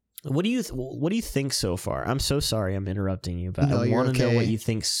what do you think so far? I'm so sorry I'm interrupting you, but no, I want to okay. know what you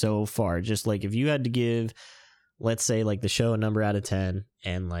think so far. Just like if you had to give, let's say like the show a number out of 10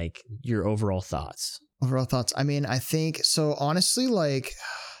 and like your overall thoughts. I mean, I think so honestly, like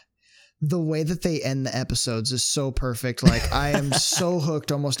the way that they end the episodes is so perfect. Like I am so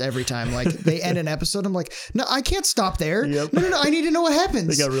hooked almost every time. Like they end an episode, I'm like, no, I can't stop there. Yep. No, I need to know what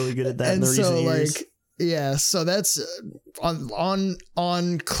happens. They got really good at that. And in the so recent years. like, yeah, so that's on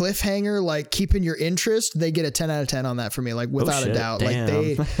cliffhanger, like keeping your interest. They get a 10 out of 10 on that for me, like without a doubt.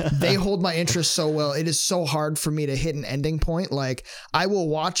 Damn. Like they hold my interest so well. It is so hard for me to hit an ending point. Like I will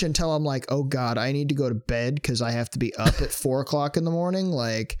watch until I'm like, oh God, I need to go to bed because I have to be up at 4 o'clock in the morning.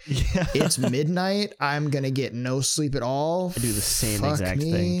 Like it's midnight. I'm gonna get no sleep at all. I do the same exact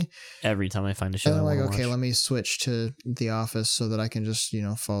thing every time I find a show. And I'm like, okay, watch. Let me switch to The Office so that I can just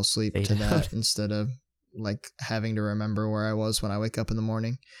fall asleep to that instead of like having to remember where I was when I wake up in the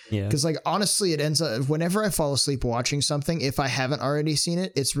morning. Yeah. Because like honestly, it ends up whenever I fall asleep watching something, if I haven't already seen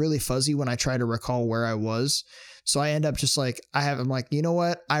it, it's really fuzzy when I try to recall where I was. So I end up just like I'm like, you know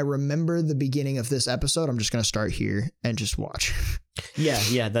what? I remember the beginning of this episode. I'm just gonna start here and just watch.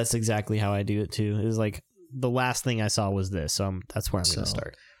 Yeah, that's exactly how I do it too. It was like the last thing I saw was this, so that's where I'm gonna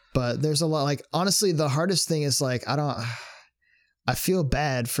start. But there's a lot. Like honestly, the hardest thing is like I feel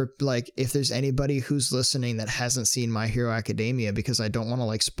bad for like if there's anybody who's listening that hasn't seen My Hero Academia because I don't want to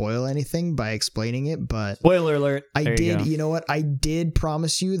like spoil anything by explaining it, but spoiler alert. You know what? I did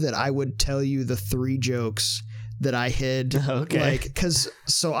promise you that I would tell you the 3 jokes that I had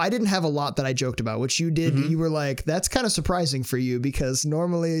so I didn't have a lot that I joked about, which you did. Mm-hmm. You were like, that's kind of surprising for you because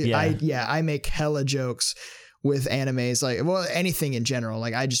normally I make hella jokes with animes, like, well, anything in general.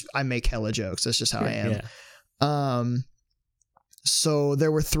 Like I make hella jokes. That's just how I am. Yeah. So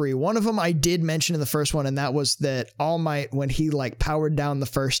there were 3. One of them I did mention in the first one, and that was that All Might, when he like powered down the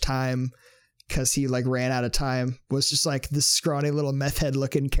first time because he like ran out of time, was just like this scrawny little meth head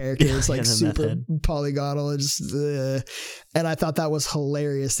looking character. It's like super polygonal and just and I thought that was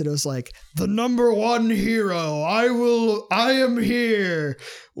hilarious. That it was like the number 1 hero. I am here.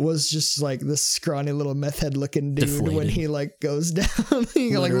 Was just like this scrawny little meth head looking dude deflated. When he like goes down, he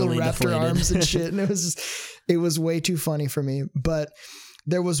got like little raptor deflated. Arms and shit, and it was way too funny for me. But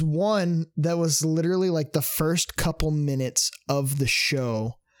there was one that was literally like the first couple minutes of the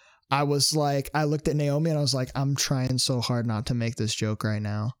show. I was like, I looked at Naomi and I was like, I'm trying so hard not to make this joke right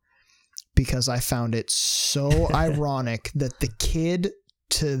now because I found it so ironic that the kid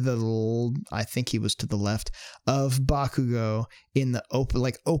I think he was to the left of Bakugo in the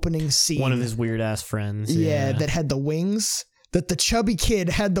opening scene, one of his weird ass friends, that had the wings. that the chubby kid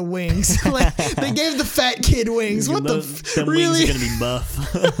had the wings. Like they gave the fat kid wings. What the really? Wings are gonna be buff.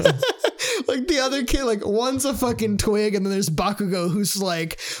 Like the other kid, like one's a fucking twig, and then there's Bakugo, who's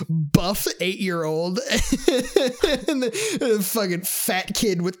like buff 8-year-old, and the fucking fat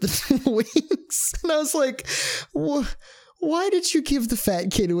kid with the wings. And I was like, why did you give the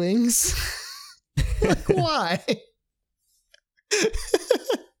fat kid wings? Like, why?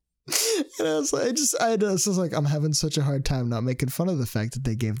 And I was like, I was like, I'm having such a hard time not making fun of the fact that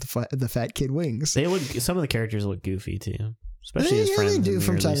they gave the fat kid wings. Some of the characters look goofy too, especially his friends. They do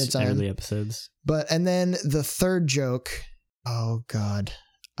from time to time. Early episodes. And then the third joke. Oh God,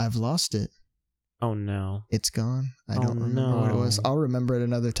 I've lost it. Oh no, it's gone. I don't remember what it was. I'll remember it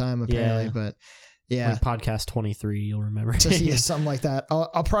another time apparently, but. Yeah, like podcast 23, you'll remember. Yeah, something like that.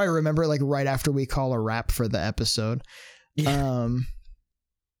 I'll probably remember it like right after we call a wrap for the episode. Yeah.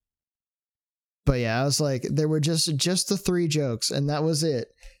 But yeah, I was like, there were just the 3 jokes, and that was it.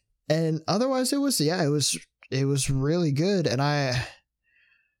 And otherwise, it was really good. And I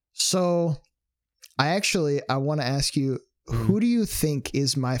want to ask you, who do you think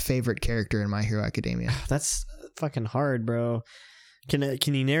is my favorite character in My Hero Academia? That's fucking hard, bro. Can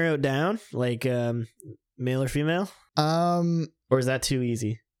you narrow it down, like male or female? Or is that too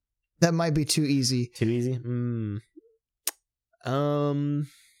easy? That might be too easy. Too easy? Because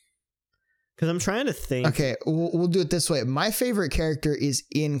I'm trying to think. Okay, we'll do it this way. My favorite character is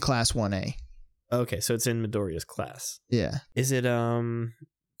in Class 1A. Okay, so it's in Midoriya's class. Yeah. Is it I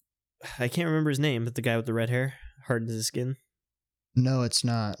can't remember his name, but the guy with the red hair, hard as his skin? No, it's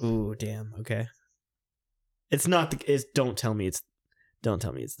not. Ooh, damn. Okay. It's not don't tell me it's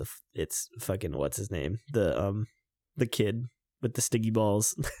fucking what's his name? The kid with the sticky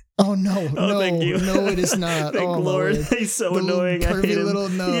balls. Oh no, no, it is not. Thank Lord. He's so annoying. Pervy I hate him. Little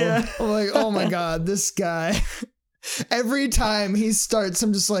no. Yeah. I'm like, oh my God, this guy. Every time he starts,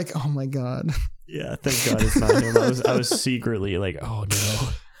 I'm just like, oh my God. Yeah, thank God it's not him. I was secretly like, oh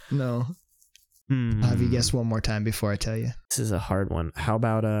no. No. Have you guessed one more time before I tell you? This is a hard one. How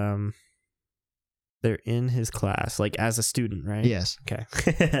about they're in his class, like as a student, right? Yes. Okay.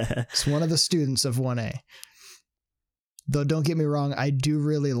 It's one of the students of 1A. Though don't get me wrong, I do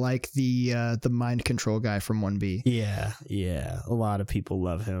really like the mind control guy from 1B. Yeah. A lot of people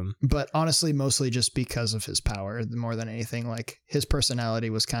love him. But honestly, mostly just because of his power more than anything. Like his personality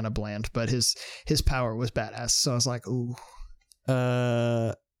was kind of bland, but his power was badass. So I was like, ooh.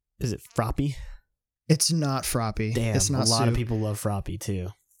 Is it Froppy? It's not Froppy. Damn, it's not a lot Sue. of people love Froppy too.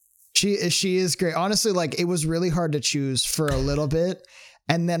 She is great. Honestly, like it was really hard to choose for a little bit.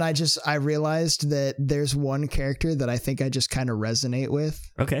 And then I realized that there's one character that I think I just kind of resonate with.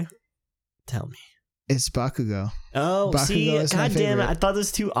 Okay. Tell me. It's Bakugo. Oh, Bakugo see, God damn it. I thought this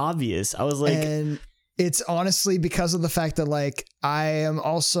was too obvious. I was like... And it's honestly because of the fact that like I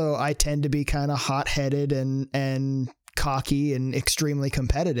tend to be kind of hot-headed and cocky and extremely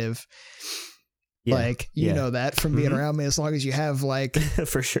competitive. Yeah, like you know that from being around me as long as you have, like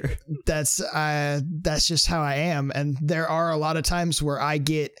for sure. That's just how I am, and there are a lot of times where I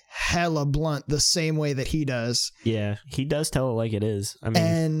get hella blunt the same way that he does. Yeah, he does tell it like it is. I mean,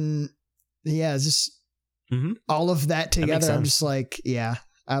 and yeah, just all of that together, I'm just like, yeah,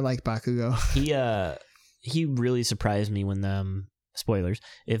 I like Bakugo. He really surprised me when spoilers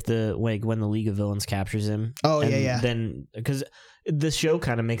if when the League of Villains captures him. Oh yeah. Then because the show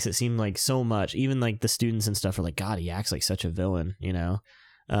kind of makes it seem like so much, even like the students and stuff are like, God, he acts like such a villain, you know.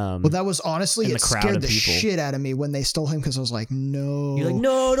 Well, that was honestly, it scared the shit out of me when they stole him, because I was like, no. You're like,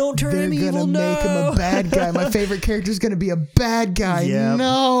 no, don't turn him evil, no. They're going to make him a bad guy. My favorite character is going to be a bad guy. Yep.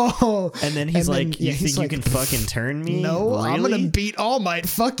 No. And then he's like, you think you can fucking turn me? No, really? I'm going to beat All Might.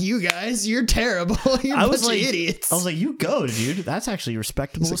 Fuck you guys. You're terrible. You're a bunch of idiots. I was like, you go, dude. That's actually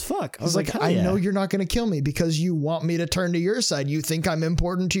respectable as fuck. I was like, I know you're not going to kill me because you want me to turn to your side. You think I'm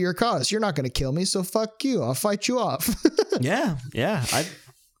important to your cause. You're not going to kill me, so fuck you. I'll fight you off. Yeah.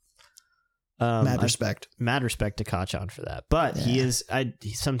 Mad respect to Kachan for that, but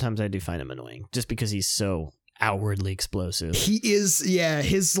sometimes I do find him annoying just because he's so outwardly explosive. He is,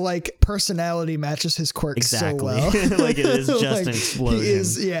 his like personality matches his quirks so well. Like it is just like, an explosion.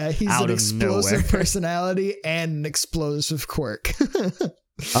 He's an explosive personality and an explosive quirk.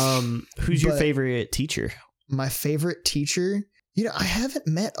 Who's your favorite teacher? My favorite teacher? You know, I haven't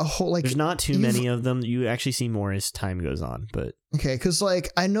met a whole, like... There's not too many of them. You actually see more as time goes on, but... Okay, because, like,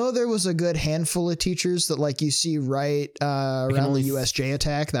 I know there was a good handful of teachers that, like, you see right around the USJ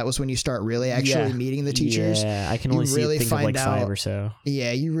attack. That was when you start really actually meeting the teachers. Yeah, I can only think of, like, 5 or so.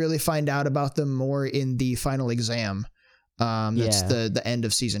 Yeah, you really find out about them more in the final exam. That's the end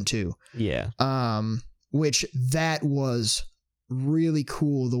of season 2. Yeah. Which, that was really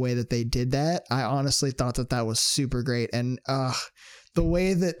cool the way that they did that. I honestly thought that was super great. And the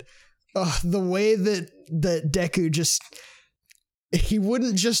way that Deku just, he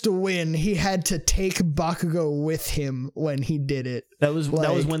wouldn't just win, he had to take Bakugo with him when he did it. That was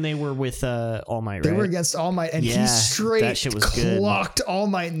when they were with All Might, right? They were against All Might, and he straight that shit was clocked good. All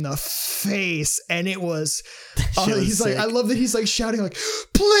Might in the face, and it was he's sick. Like, I love that he's like shouting like,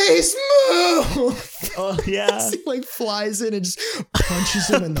 please move. Oh yeah. He like flies in and just punches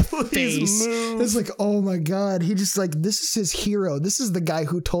him in the face. Move. It's like, oh my god, he just like, this is his hero. This is the guy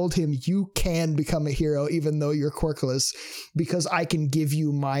who told him you can become a hero even though you're quirkless, because I can give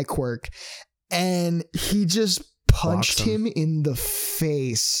you my quirk. And he just punched him in the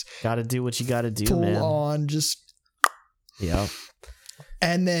face. Gotta do what you gotta do, full man. On, just yeah.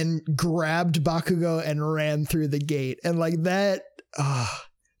 And then grabbed Bakugo and ran through the gate. And like that,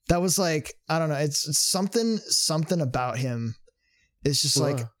 that was like, I don't know. It's something about him. It's just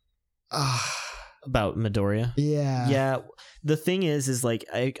like, about Midoriya. Yeah. Yeah. The thing is like,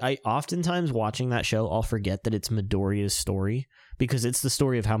 I oftentimes watching that show, I'll forget that it's Midoriya's story, because it's the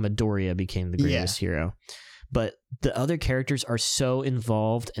story of how Midoriya became the greatest hero. But the other characters are so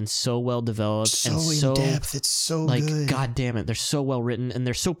involved and so well developed, so and so in depth. It's so like, good. God damn it, they're so well written and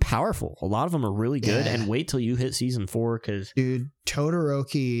they're so powerful. A lot of them are really good. And wait till you hit season 4, because dude,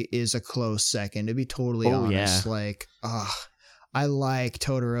 Todoroki is a close second, to be totally honest. Like, I like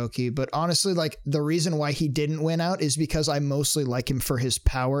Todoroki, but honestly, like, the reason why he didn't win out is because I mostly like him for his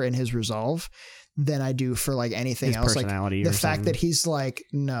power and his resolve than I do for like anything else. Like the fact that he's like,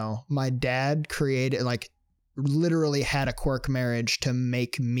 no, my dad created, like, literally had a quirk marriage to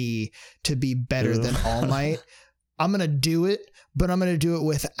make me to be better than All Might. I'm gonna do it, but I'm gonna do it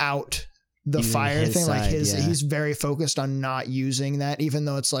without the using fire thing. Side, like he's very focused on not using that, even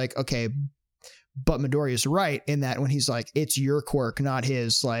though it's like, okay, but Midoriya's right in that when he's like, it's your quirk, not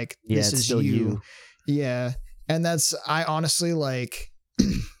his. Like, this is still you. Yeah. And that's, I honestly like,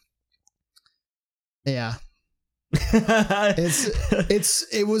 yeah.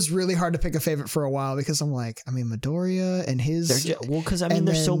 It was really hard to pick a favorite for a while, because I'm like, I mean, Midoriya and his, because I mean,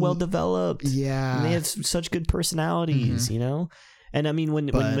 they're so well developed. Yeah. And they have such good personalities, you know? And I mean, when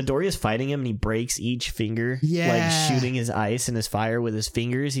Midoriya's fighting him and he breaks each finger, like shooting his ice and his fire with his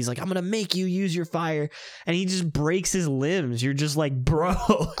fingers, he's like, I'm gonna make you use your fire, and he just breaks his limbs. You're just like, bro.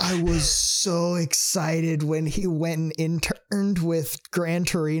 I was so excited when he went and interned with Gran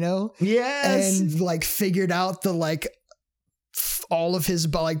Torino. Yes. And like figured out the like all of his,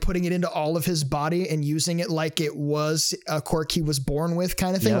 like putting it into all of his body and using it like it was a quirk he was born with,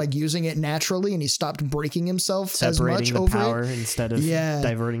 kind of thing, like using it naturally, and he stopped breaking himself separating as much the over power it. Instead of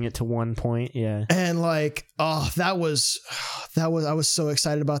diverting it to one point. And like, I was so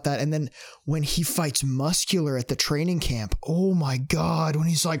excited about that. And then when he fights Muscular at the training camp, oh my god, when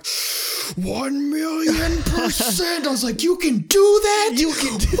he's like 1,000,000%, I was like, you can do that, you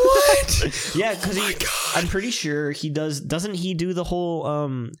can do what? Yeah, because I'm pretty sure he doesn't he do the whole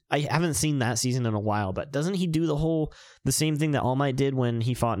I haven't seen that season in a while, but doesn't he do the same thing that All Might did when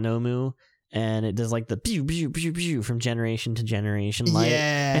he fought Nomu, and it does like the pew pew pew pew from generation to generation light,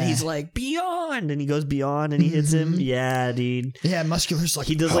 and he's like beyond, and he goes beyond and he hits him. Yeah, dude. Yeah, Muscular's like,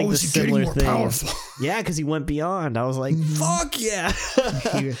 he does like the similar thing. Powerful? Yeah, because he went beyond. I was like, fuck yeah.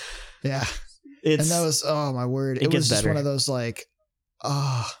 And that was, oh my word, it was just one of those like,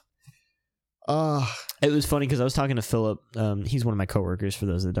 It was funny because I was talking to Philip. He's one of my coworkers, for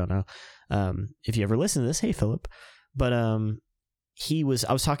those that don't know. If you ever listen to this, hey Philip. But I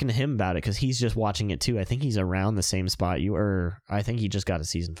was talking to him about it because he's just watching it too. I think he's around the same spot you are. I think he just got to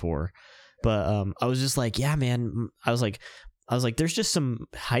season 4. But I was just like, yeah, man. I was like, there's just some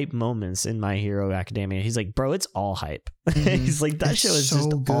hype moments in My Hero Academia. He's like, bro, it's all hype. He's like, that show is so just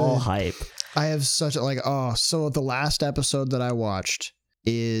good. All hype. I have such a, like, so the last episode that I watched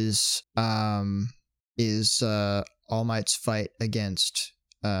is All Might's fight against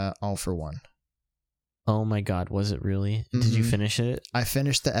All For One. Oh my god, was it really? Did you finish it? I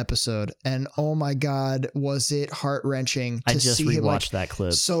finished the episode, and oh my god, was it heart-wrenching to see him. I just rewatched that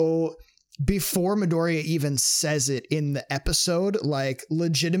clip. So before Midoriya even says it in the episode, like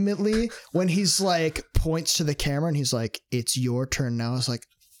legitimately, when he's like points to the camera and he's like, it's your turn now, I was like,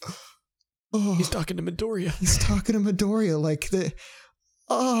 oh, he's talking to Midoriya. He's talking to Midoriya. Like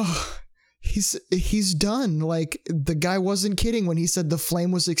he's done. Like, the guy wasn't kidding when he said the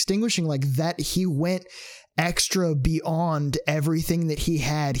flame was extinguishing. Like, that he went extra beyond everything that he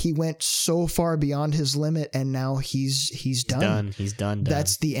had. He went so far beyond his limit, and now he's done. He's done.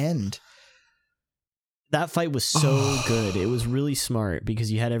 That's the end. That fight was so good. It was really smart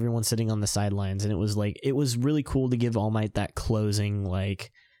because you had everyone sitting on the sidelines, and it was really cool to give All Might that closing,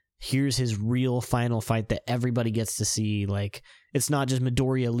 like, here's his real final fight that everybody gets to see. Like, it's not just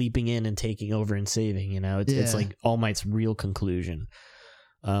Midoriya leaping in and taking over and saving, it's like All Might's real conclusion,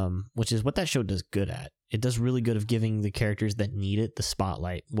 which is what that show does good at. It does really good of giving the characters that need it the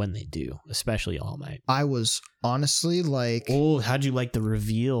spotlight when they do, especially All Might. I was honestly like, oh, how'd you like the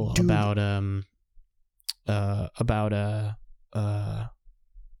reveal about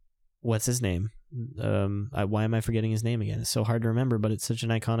what's his name? Why am I forgetting his name again? It's so hard to remember, but it's such an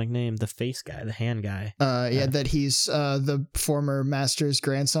iconic name. The face guy, the hand guy. That he's the former master's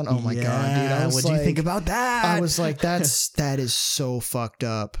grandson. Oh my god, dude! What do you think about that? I was like, that is so fucked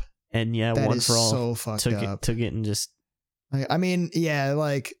up. And yeah, that One for All so fucked up. Took it and just. I mean, yeah,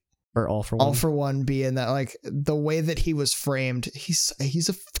 like. Or All for One. All for One being that, like, the way that he was framed, he's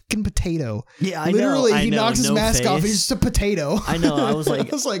a fucking potato. Yeah, I Literally, know. he knocks his mask off. He's just a potato. I know. I was like,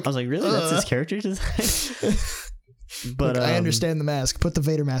 really? That's his character design. But look, I understand the mask. Put the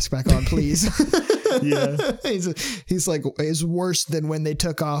Vader mask back on, please. Yeah, he's like, is worse than when they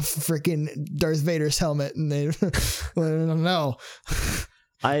took off freaking Darth Vader's helmet and they no.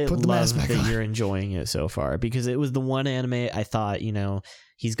 I love that you're enjoying it so far, because it was the one anime I thought,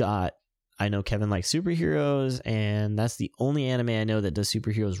 I know Kevin likes superheroes, and that's the only anime I know that does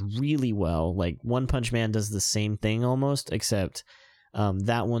superheroes really well. Like, One Punch Man does the same thing almost, except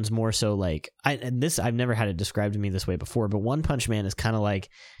that one's more so like, I've never had it described to me this way before, but One Punch Man is kind of like,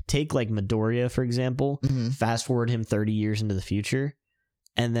 take like Midoriya, for example, fast forward him 30 years into the future,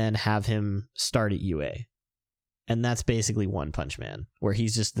 and then have him start at UA. And that's basically One Punch Man, where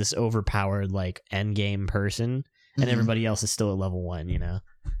he's just this overpowered, like, endgame person, and everybody else is still at level 1,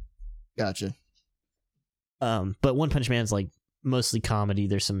 Gotcha. But One Punch Man's, like, mostly comedy.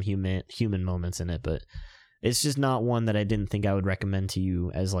 There's some human moments in it, but it's just not one that I didn't think I would recommend to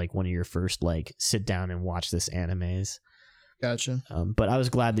you as, like, one of your first, like, sit down and watch this animes. Gotcha. But I was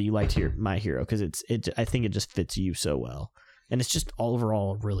glad that you liked My Hero, because I think it just fits you so well. And it's just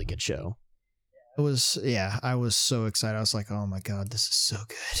overall a really good show. I was so excited. I was like, oh my god, this is so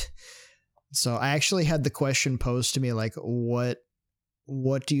good. So I actually had the question posed to me, like, what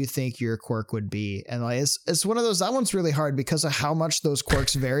do you think your quirk would be? And like, it's one of those, that one's really hard because of how much those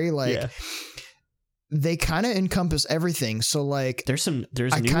quirks vary. Like, they kind of encompass everything. So like, there's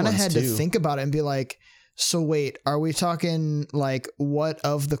I kind of had to think about it and be like, so wait, are we talking like what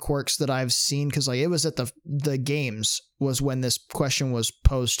of the quirks that I've seen? Because like, it was at the games was when this question was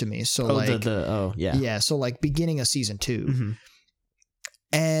posed to me. So so like beginning of season 2,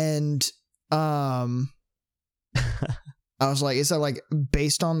 and I was like, is that like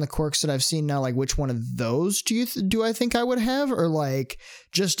based on the quirks that I've seen now? Like, which one of those do I think I would have, or like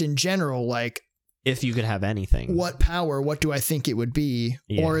just in general, like, if you could have anything, what do I think it would be?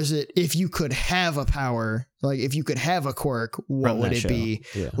 Yeah. Or is it, if you could have a power, like if you could have a quirk, what would it be?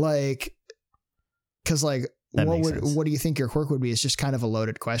 Yeah. Like, cause like, what do you think your quirk would be? It's just kind of a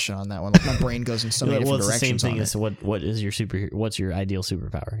loaded question on that one. Like, my brain goes in so many different directions. The same thing as what is your what's your ideal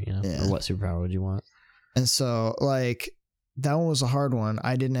superpower, or what superpower would you want? And so like, that one was a hard one.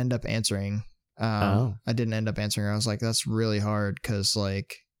 I didn't end up answering. I was like, that's really hard. Cause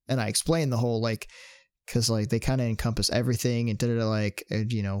like, and I explained the whole, like, because like they kind of encompass everything and like,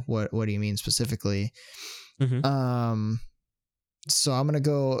 what do you mean specifically? So I'm gonna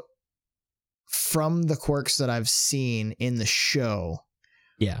go from the quirks that I've seen in the show.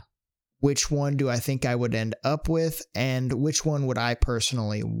 Yeah. Which one do I think I would end up with, and which one would I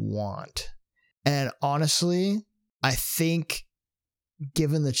personally want? And honestly, I think,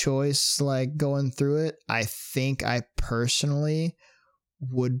 given the choice, like going through it, I think I personally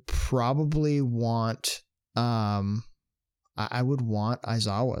would probably want I would want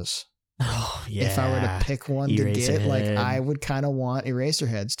Aizawa's. Oh yeah. If I were to pick one to get, like, I would kind of want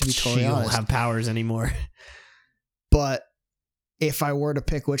Eraserheads, to be totally honest. She don't have powers anymore. But if I were to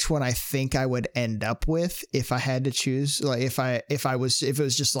pick which one I think I would end up with, if I had to choose, like if it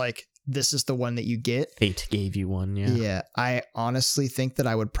was just like, this is the one that you get. Fate gave you one, yeah. Yeah. I honestly think that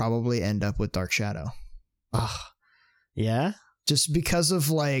I would probably end up with Dark Shadow. Oh. Yeah? Just because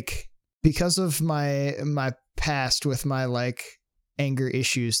of my past with my like anger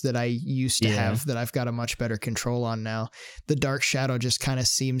issues that I used to have, that I've got a much better control on now. The Dark Shadow just kind of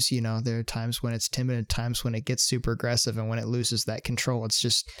seems, there are times when it's timid and times when it gets super aggressive, and when it loses that control, it's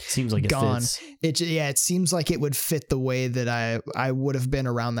just seems like gone. It fits. It seems like it would fit the way that I would have been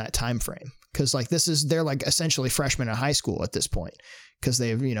around that time frame. because like they're like essentially freshmen in high school at this point, because they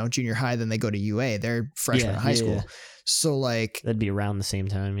have, junior high, then they go to UA, they're freshmen in high school. Yeah. So like that'd be around the same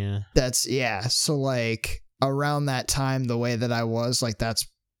time. So like around that time, the way that I was like,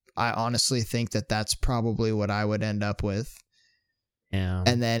 I honestly think that's probably what I would end up with. Yeah.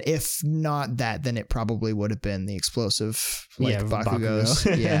 And then if not that, then it probably would have been the explosive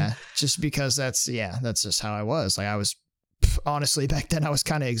Bakugos. Yeah. Just because that's just how I was. Like I was honestly back then I was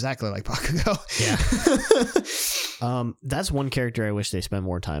kind of exactly like Bakugo. Yeah. That's one character I wish they spent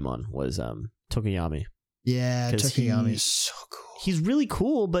more time on was Tokoyami. Yeah, Tokoyami is so cool. He's really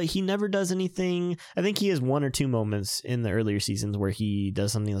cool, but he never does anything. I think he has one or two moments in the earlier seasons where he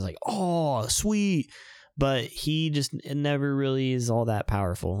does something that's like, oh, sweet. But he just never really is all that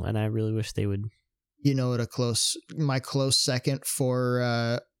powerful. And I really wish they would. My close second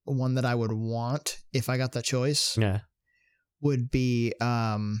for one that I would want if I got the choice would be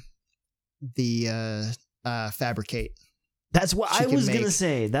the Fabricate. That's what I was going to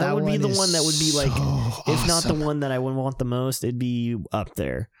say. That would be the one that would be like, if not the one that I would want the most, it'd be up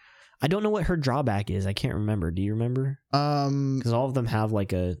there. I don't know what her drawback is. I can't remember. Do you remember? Because all of them have like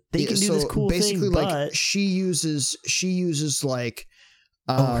they can do this cool basically thing, like but she uses like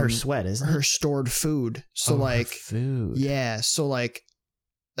her sweat, isn't it? Her stored food. So like food. Yeah. So like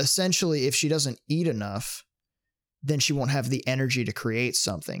essentially if she doesn't eat enough, then she won't have the energy to create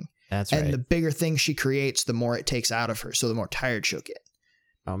something. That's right. And the bigger thing she creates, the more it takes out of her. So the more tired she'll get.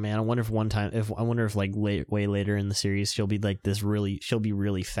 Oh man, I wonder if like way later in the series she'll be like she'll be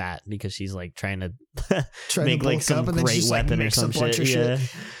really fat because she's like trying to make like some great weapon or some shit. Yeah,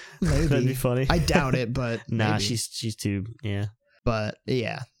 maybe that'd be funny. I doubt it, but nah, maybe. she's too But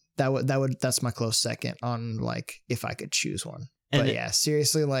yeah, that's my close second on like if I could choose one. But yeah,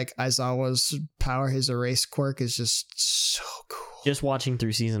 seriously, like Aizawa's power, his erase quirk is just so cool. Just watching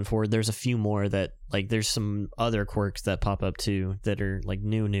through season 4, there's a few more that like there's some other quirks that pop up too that are like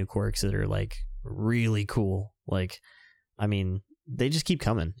new quirks that are like really cool. Like, I mean, they just keep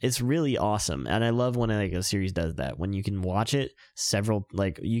coming. It's really awesome, and I love when like a series does that. When you can watch it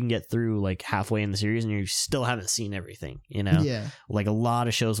you can get through like halfway in the series and you still haven't seen everything. Yeah. Like a lot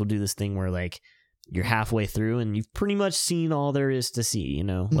of shows will do this thing where like you're halfway through and you've pretty much seen all there is to see.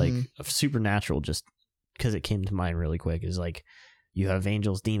 Like Supernatural, just because it came to mind really quick, is like you have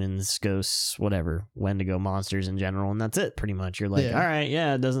angels, demons, ghosts, whatever, Wendigo, monsters in general, and that's it pretty much. You're like, all right,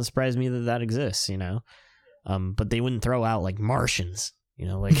 yeah, it doesn't surprise me that exists, but they wouldn't throw out like Martians,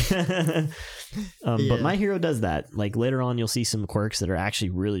 but My Hero does that. Like later on, you'll see some quirks that are actually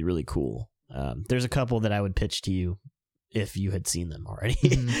really, really cool. There's a couple that I would pitch to you if you had seen them already.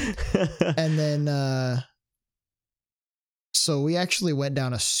 And then, so we actually went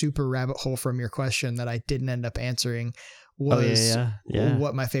down a super rabbit hole from your question that I didn't end up answering. Was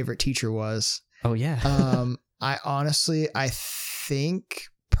what my favorite teacher was. Oh yeah. I think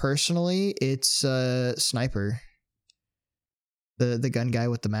personally it's Sniper, the gun guy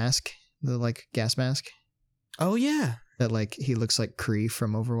with the mask, the like gas mask. Oh yeah, that like he looks like Kree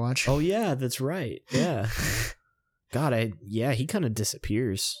from Overwatch. Oh yeah, that's right. Yeah. God, he kind of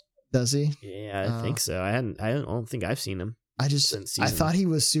disappears. Does he? Yeah, I think so. I don't think I've seen him. I thought he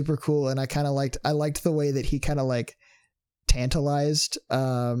was super cool, and I liked the way that he kind of like tantalized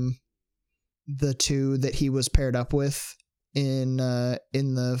the two that he was paired up with in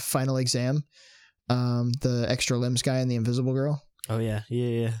the final exam, the extra limbs guy and the invisible girl. Oh yeah.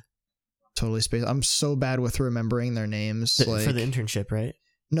 Totally spaced. I'm so bad with remembering their names. For the internship, right?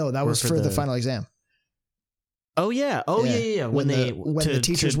 No, that was for the final exam. Oh yeah. Yeah. When the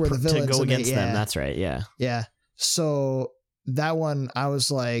teachers were the villains to go against them. That's right. Yeah. Yeah. So that one, I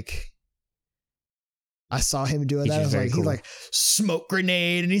was like, I saw him doing that. I was like, cool. He's like smoke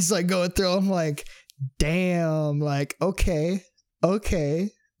grenade, and he's like going through. I'm like, damn, like okay,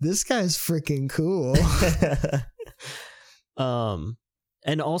 this guy's freaking cool.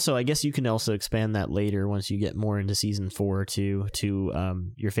 And also, I guess you can also expand that later once you get more into season 4 to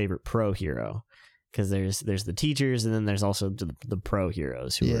your favorite pro hero, because there's the teachers, and then there's also the pro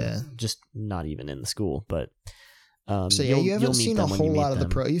heroes who are just not even in the school, but. So yeah, you haven't seen a whole lot of the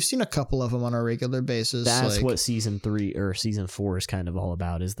pro. You've seen a couple of them on a regular basis. That's like, what season 3 or season 4 is kind of all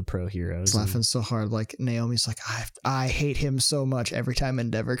about, is the pro heroes. Laughing so hard, like Naomi's like, I hate him so much every time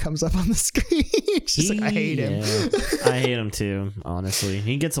Endeavor comes up on the screen. She's like, I hate him. I hate him too. Honestly,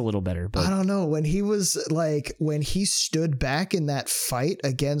 he gets a little better, but I don't know when he stood back in that fight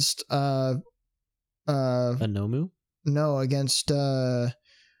against Anomu. No, against All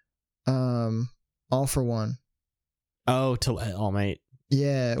For One. Oh, to All Might.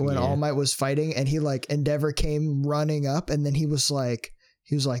 Yeah, when All Might was fighting, and he like Endeavor came running up, and then he was like,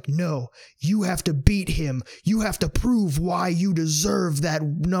 He was like, no, you have to beat him. You have to prove why you deserve that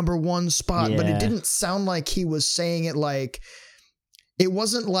number one spot. But it didn't sound like he was saying it like, it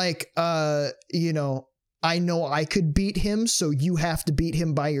wasn't like, you know, I know I could beat him, so you have to beat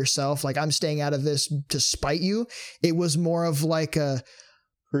him by yourself. Like, I'm staying out of this to spite you. It was more of like a...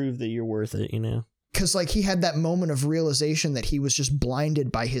 prove that you're worth it, you know? Because, like, he had that moment of realization that he was just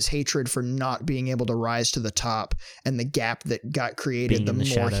blinded by his hatred for not being able to rise to the top, and the gap that got created the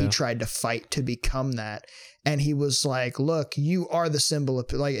more he tried to fight to become that. And he was like, look, you are the symbol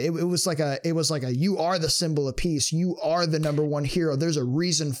of, like, it was like a you are the symbol of peace. You are the number one hero. There's a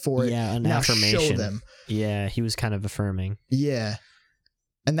reason for it. Yeah, an now affirmation. Show them. Yeah, he was kind of affirming. Yeah.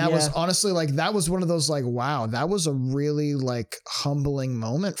 And that was honestly, like, that was one of those, like, wow, that was a really, like, humbling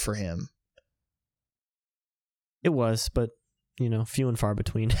moment for him. It was, but, you know, few and far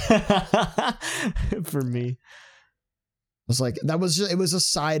between for me. It was like, that was just, it was a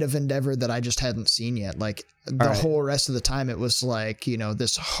side of Endeavor that I just hadn't seen yet. Like, the whole rest of the time, it was like, you know,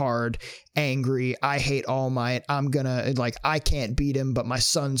 this hard, angry, I hate All Might. I'm gonna, like, I can't beat him, but my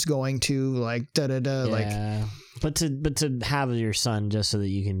son's going to, like, da-da-da. Yeah. Like, but to have your son just so that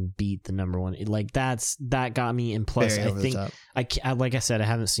you can beat the number one, like, that got me. And plus, I think, I like I said, I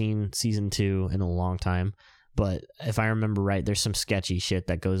haven't seen season 2 in a long time. But if I remember right, there's some sketchy shit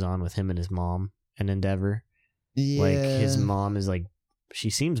that goes on with him and his mom in Endeavor. Yeah. Like, his mom is like, she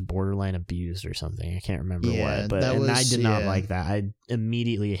seems borderline abused or something. I can't remember what. But I did not like that. I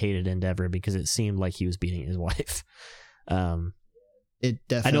immediately hated Endeavor because it seemed like he was beating his wife. It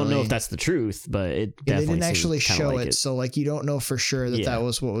definitely. I don't know if that's the truth, but it definitely. They didn't actually show it, so, like, you don't know for sure that that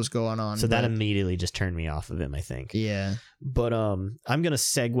was what was going on. So that immediately just turned me off of him, I think. Yeah. But I'm gonna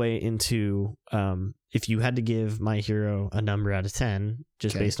segue into if you had to give My Hero a number out of 10,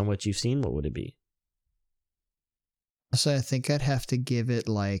 just based on what you've seen, what would it be? So I think I'd have to give it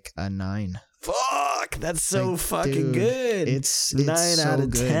like a 9. Fuck, that's so fucking good. It's 9 so out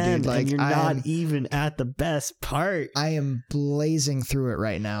of 10, dude. Like, and you're not even at the best part. I am blazing through it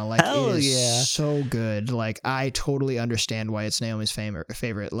right now. Like, hell it is so good. Like, I totally understand why it's Naomi's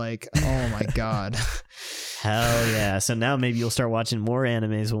favorite. Like, oh my god. Hell yeah. So now maybe you'll start watching more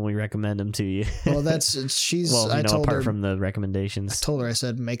animes when we recommend them to you. Well, she's. Well, I told apart her, from the recommendations. I told her, I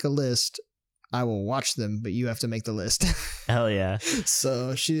said, make a list. I will watch them, but you have to make the list. Hell yeah.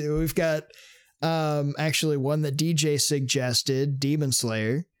 So we've got actually one that DJ suggested, Demon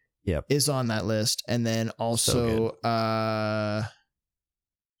Slayer. Yep. Is on that list. And then also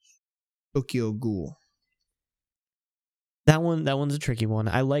Tokyo Ghoul. That one's a tricky one.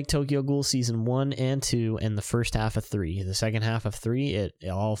 I like Tokyo Ghoul season 1 and 2 and the first half of 3. The second half of 3, it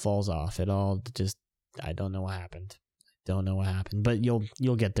all falls off. It all just, I don't know what happened. But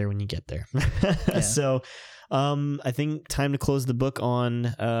you'll get there when you get there. Yeah. So I think time to close the book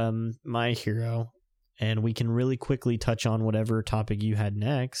on My Hero, and we can really quickly touch on whatever topic you had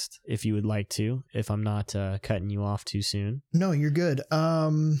next, if you would like to, if I'm not cutting you off too soon. No, you're good.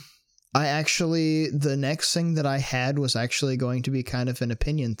 The next thing that I had was actually going to be kind of an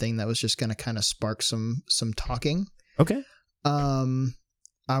opinion thing that was just going to kind of spark some talking. Okay.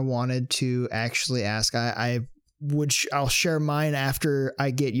 I wanted to actually ask, I'll share mine after I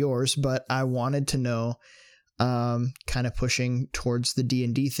get yours, but I wanted to know, kind of pushing towards the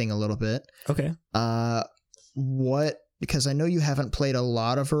D&D thing a little bit. Okay. Because I know you haven't played a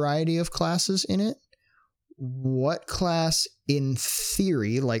lot of variety of classes in it. What class in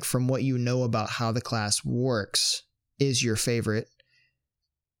theory, like from what you know about how the class works, is your favorite?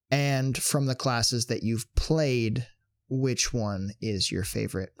 And from the classes that you've played, which one is your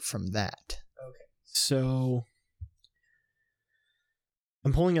favorite from that? Okay. So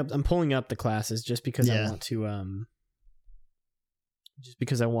I'm pulling up the classes just because I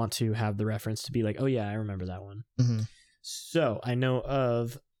want to have the reference to be like, oh yeah, I remember that one. Mm-hmm. So I know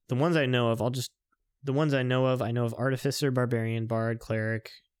of the ones I know of. I know of Artificer, Barbarian, Bard,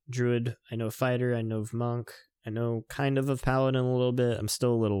 Cleric, Druid. I know of Fighter. I know of Monk. I know kind of Paladin a little bit. I'm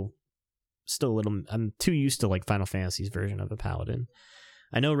still a little. I'm too used to like Final Fantasy's version of a Paladin.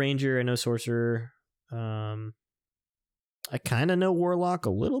 I know Ranger. I know Sorcerer. I kind of know Warlock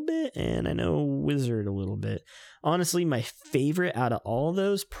a little bit, and I know Wizard a little bit. Honestly, my favorite out of all of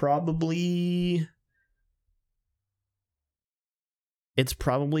those it's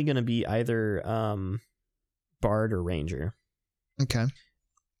probably going to be either Bard or Ranger. Okay.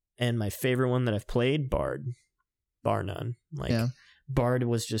 And my favorite one that I've played, Bard. Bar none. Like, Bard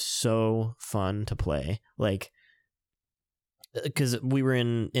was just so fun to play. Like, because we were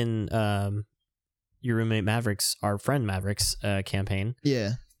in your roommate Maverick's, our friend Maverick's campaign.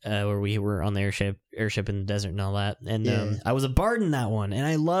 Yeah. where we were on the airship in the desert and all that. And Yeah. I was a bard in that one, and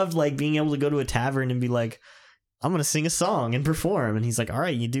I loved like being able to go to a tavern and be like, I'm gonna sing a song and perform. And he's like, all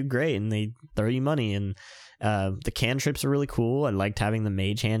right, you do great, and they throw you money. And the cantrips are really cool. I liked having the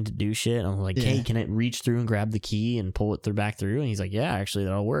mage hand to do shit. I'm like, hey, can it reach through and grab the key and pull it back through? And he's like, yeah, actually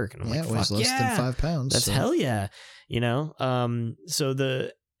that'll work. And I'm like, it weighs fuck less than 5 pounds. That's hell yeah. You know? I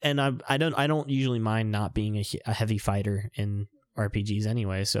don't usually mind not being a heavy fighter in RPGs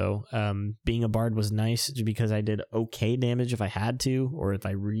anyway. So being a bard was nice because I did okay damage if I had to, or if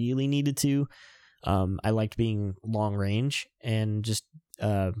I really needed to. I liked being long range, and just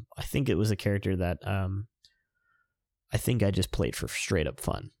I think it was a character that I think I just played for straight up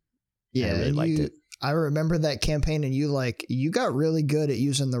fun. Yeah, I really liked it. I remember that campaign, and you got really good at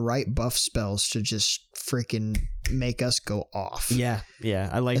using the right buff spells to just freaking make us go off. Yeah,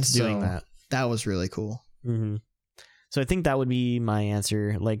 I liked doing that. That was really cool. Mm-hmm. So I think that would be my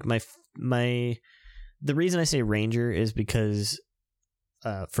answer. Like the reason I say ranger is because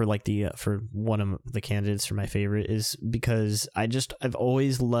for one of the candidates for my favorite is because I've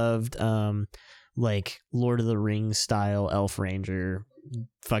always loved like Lord of the Rings style elf ranger.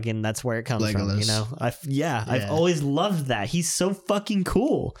 Fucking that's where it comes Legolas. from, you know. I've always loved that. He's so fucking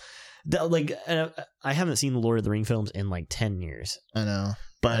cool. I haven't seen the Lord of the Ring films in like 10 years. I know.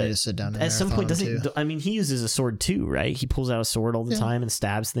 But I just sit down and at some point he uses a sword too, right? He pulls out a sword all the time and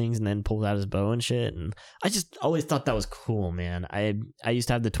stabs things, and then pulls out his bow and shit. And I just always thought that was cool, man. I used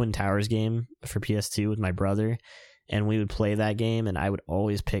to have the Twin Towers game for PS2 with my brother, and we would play that game, and I would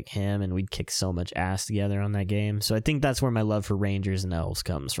always pick him, and we'd kick so much ass together on that game. So I think that's where my love for rangers and elves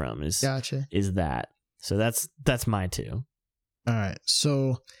comes from. Is that. So that's my two. All right.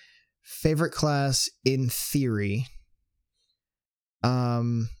 So favorite class in theory.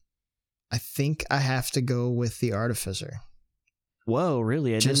 I think I have to go with the Artificer. Whoa,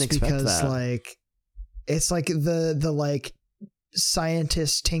 really? I didn't expect that. Just because, like, it's like the like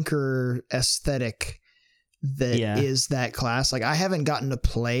scientist tinker aesthetic that is that class. Like, I haven't gotten to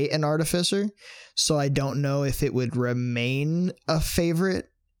play an Artificer, so I don't know if it would remain a favorite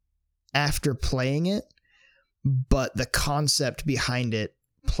after playing it. But the concept behind it,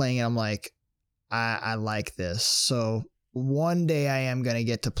 playing it, I'm like, I like this. So one day I am going to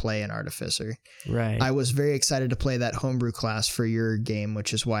get to play an Artificer. Right. I was very excited to play that homebrew class for your game,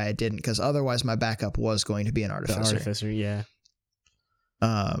 which is why I didn't, because otherwise my backup was going to be an Artificer. The Artificer, yeah.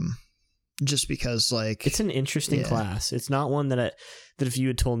 Just because, like, it's an interesting class. It's not one that if you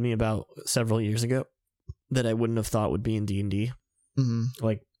had told me about several years ago that I wouldn't have thought would be in D&D. Mm-hmm.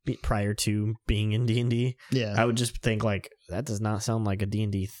 Like prior to being in D&D. Yeah. I would just think like that does not sound like a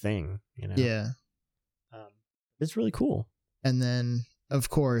D&D thing, you know. Yeah. It's really cool. And then, of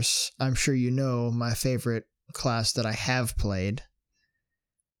course, I'm sure you know my favorite class that I have played.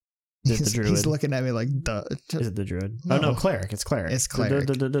 Is it the druid? He's looking at me like, duh. Is it the druid? No. Oh no, cleric. It's cleric. It's cleric.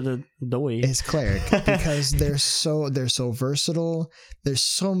 It's cleric because they're so versatile. There's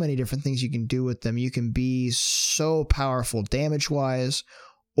so many different things you can do with them. You can be so powerful damage wise,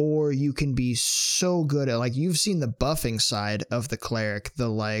 or you can be so good at, like, you've seen the buffing side of the cleric,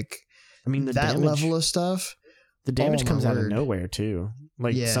 that damage, level of stuff. The damage comes out of nowhere too.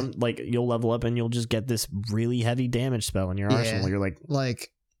 Like you'll level up and you'll just get this really heavy damage spell in your arsenal. You're like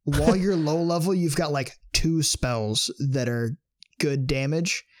while you're low level, you've got like 2 spells that are good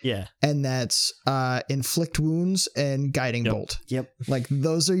damage. Yeah. And that's inflict wounds and guiding bolt. Yep. Like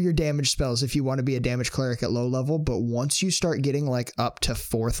those are your damage spells if you want to be a damage cleric at low level, but once you start getting like up to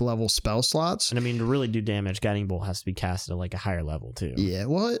 4th level spell slots. And to really do damage, guiding bolt has to be casted at like a higher level too. Yeah.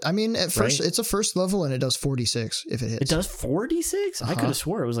 Well, at first it's a first level and it does 46 if it hits. It does 46? I could have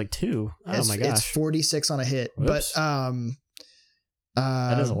swore it was like 2. Oh my gosh. It's 46 on a hit. Whoops. But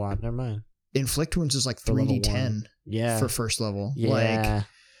that is a lot. Never mind. Inflict wounds is like 3d10 for first level. Yeah.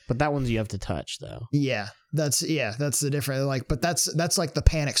 But that one's you have to touch though. Yeah. That's the difference. Like, but that's like the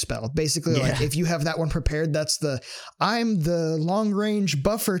panic spell. Basically, like if you have that one prepared, I'm the long range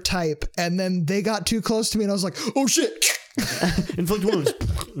buffer type, and then they got too close to me and I was like, oh shit. Inflict wounds.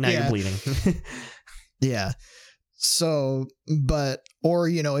 Now you're bleeding. Yeah. So, or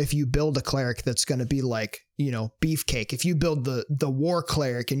if you build a cleric that's going to be like, beefcake, if you build the war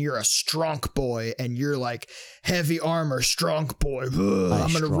cleric and you're a strong boy and you're like heavy armor, strong boy,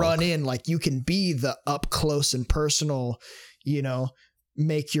 I'm going to run in, like you can be the up close and personal,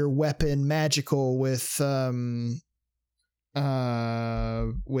 make your weapon magical with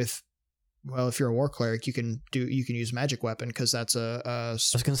well, if you're a war cleric, you can use magic weapon because that's I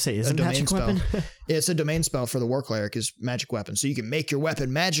was gonna say, isn't domain magic spell. weapon? It's a domain spell for the war cleric is magic weapon. So you can make your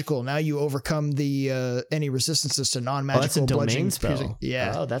weapon magical. Now you overcome the any resistances to non-magical that's a domain spell. Piercing.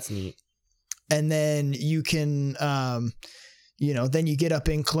 Yeah. Oh, that's neat. And then you can, then you get up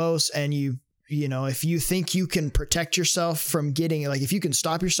in close and if you think you can protect yourself from getting, like if you can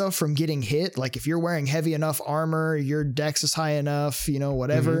stop yourself from getting hit, like if you're wearing heavy enough armor, your dex is high enough,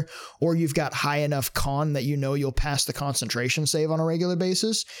 whatever, or you've got high enough con that you'll pass the concentration save on a regular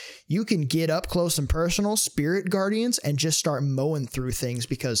basis, you can get up close and personal, spirit guardians, and just start mowing through things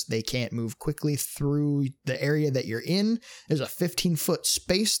because they can't move quickly through the area that you're in. There's a 15-foot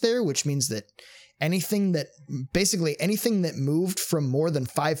space there, which means that anything that moved from more than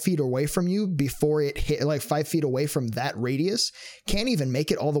 5 feet away from you before it hit, like 5 feet away from that radius, can't even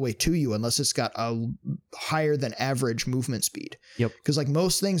make it all the way to you unless it's got a higher than average movement speed. Yep. Because like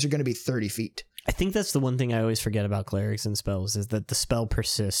most things are going to be 30 feet. I think that's the one thing I always forget about clerics and spells is that the spell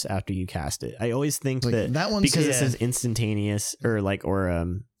persists after you cast it. I always think that one's, because it says instantaneous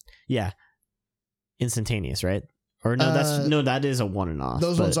instantaneous, right? Or no, that is a one and off.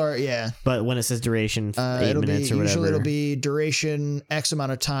 Those ones are, yeah. But when it says duration, 8 minutes or whatever. Usually it'll be duration X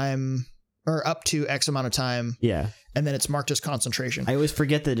amount of time or up to X amount of time. Yeah. And then it's marked as concentration. I always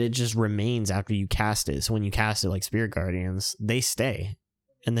forget that it just remains after you cast it. So when you cast it like Spirit Guardians, they stay.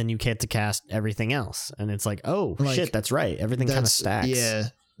 And then you get to cast everything else. And it's like, oh, shit, that's right. Everything kind of stacks. Yeah.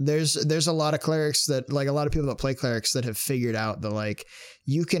 There's a lot of clerics that, like a lot of people that play clerics that have figured out that like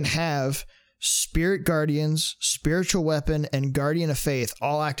you can have Spirit Guardians, Spiritual Weapon, and Guardian of Faith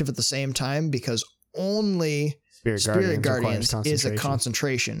all active at the same time because only Spirit Guardians is a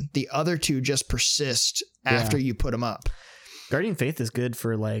concentration. The other two just persist after you put them up. Guardian Faith is good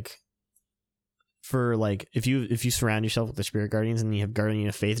for if you surround yourself with the Spirit Guardians and you have Guardian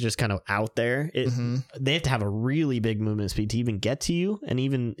of Faith just kind of out there, they have to have a really big movement speed to even get to you. And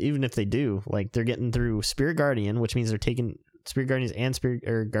even if they do, like they're getting through Spirit Guardian, which means they're taking Spirit Guardians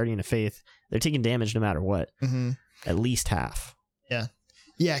and Guardian of Faith, they're taking damage no matter what. At least half.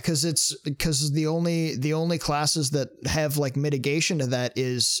 Yeah, because the only classes that have like mitigation to that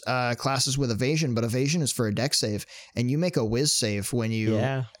is classes with evasion, but evasion is for a dex save, and you make a whiz save when you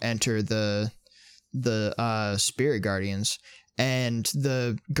enter the Spirit Guardians. And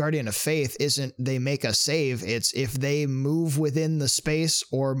the Guardian of Faith isn't they make a save, it's if they move within the space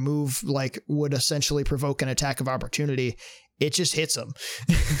or move like would essentially provoke an attack of opportunity, it just hits them.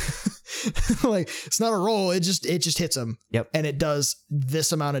 Like it's not a roll, it just hits them. Yep. And it does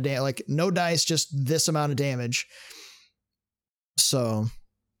this amount of damage, like no dice, just this amount of damage. So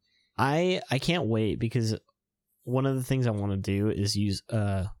I can't wait because one of the things I want to do is use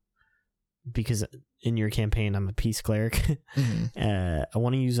because in your campaign I'm a peace cleric. I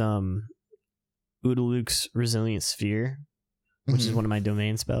want to use Udaluk's Resilient Sphere, which is one of my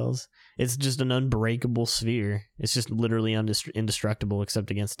domain spells. It's just an unbreakable sphere. It's just literally indestructible except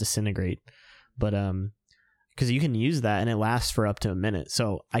against Disintegrate. But because you can use that and it lasts for up to a minute.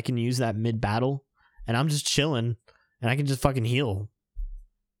 So I can use that mid-battle and I'm just chilling and I can just fucking heal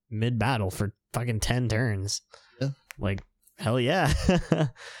mid-battle for fucking 10 turns. Yeah. Like, hell yeah.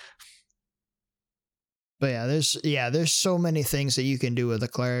 But there's so many things that you can do with a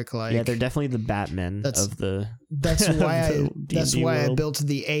cleric. Like they're definitely the Batmen of the. That's why world. I built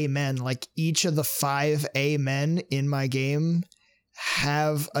the Amen. Like each of the 5 Amen in my game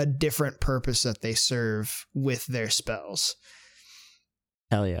have a different purpose that they serve with their spells.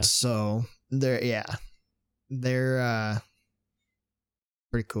 Hell yeah! So they're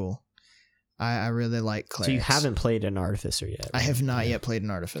pretty cool. I really like clerics. So you haven't played an Artificer yet? Right? I have not yet played an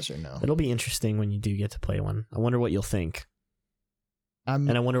Artificer, no. It'll be interesting when you do get to play one. I wonder what you'll think.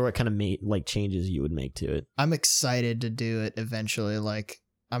 And I wonder what kind of changes you would make to it. I'm excited to do it eventually. Like,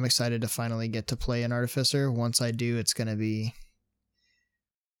 I'm excited to finally get to play an Artificer. Once I do, it'll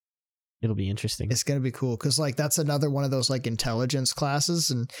be interesting. It's going to be cool because, like, that's another one of those, like, intelligence classes.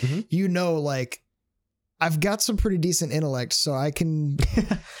 And, like, I've got some pretty decent intellect, so I can,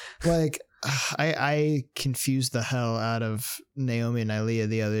 like... I confused the hell out of Naomi and Ilea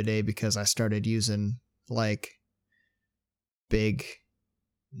the other day because I started using like big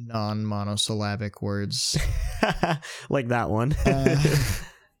non-monosyllabic words. Like that one.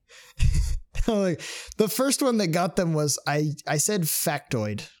 Like the first one that got them was I said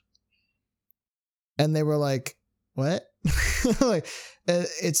factoid. And they were like, what? Like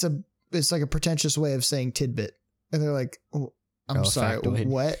it's like a pretentious way of saying tidbit. And they're like, oh, I'm sorry, factoid.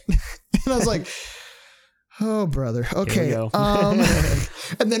 what? And I was like, Oh, brother. Okay. Here we go.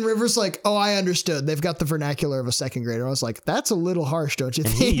 And then River's like, oh, I understood. They've got the vernacular of a second grader. I was like, that's a little harsh, don't you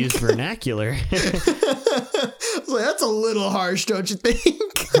And think? he used vernacular. I was like, that's a little harsh, don't you think?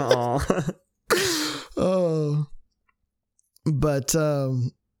 Oh. But,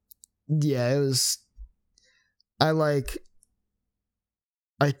 yeah, it was, I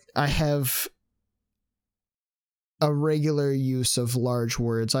have a regular use of large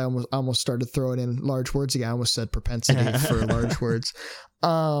words. I almost started throwing in large words again. I almost said propensity for large words.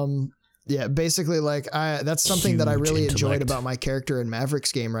 Yeah, basically, like, that's something that I really enjoyed about my character in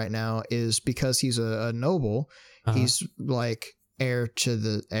Maverick's game right now, is because he's a noble. He's like heir to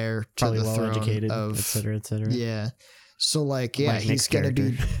the Probably throne well-educated, of, et cetera, et cetera. Yeah. So like, yeah, Like he's gonna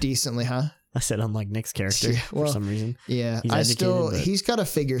be decently, huh? I said unlike Nick's character for some reason. Yeah, he's got to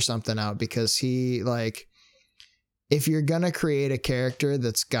figure something out, because he, like, if you're gonna create a character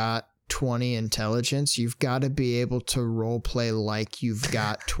that's got 20 intelligence, you've got to be able to role play like you've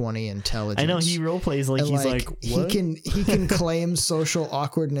got 20 intelligence. I know he role plays like, and he's like what? he can claim social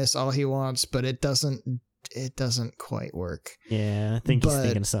awkwardness all he wants, but it doesn't quite work. Yeah, I think he's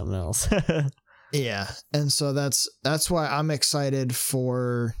thinking of something else. Yeah, and so that's why I'm excited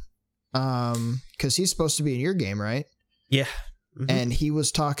for, because he's supposed to be in your game, right? Yeah. Mm-hmm. And he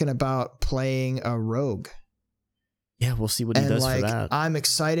was talking about playing a rogue. Yeah, we'll see what he does for that. I'm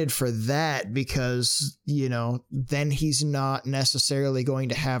excited for that, because, you know, then he's not necessarily going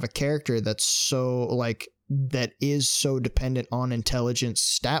to have a character that's so, like, that is so dependent on intelligence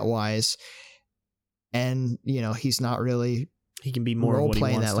stat-wise, and, you know, he's not really... He can be more role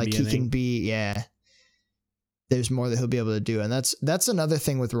playing that, like, he can be, yeah. There's more that he'll be able to do, and that's another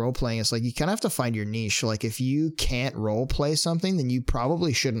thing with role playing. Is like, you kind of have to find your niche. Like, if you can't role play something, then you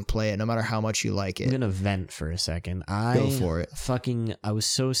probably shouldn't play it, no matter how much you like it. I'm gonna vent for a second. Go for it. I was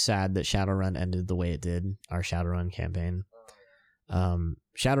so sad that Shadowrun ended the way it did. Our Shadowrun campaign.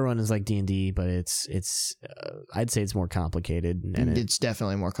 Shadowrun is like D&D, but it's I'd say it's more complicated, and it's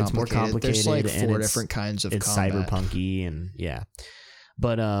definitely more complicated. It's more complicated. There's like 4 different kinds of combat. It's cyberpunky, and yeah.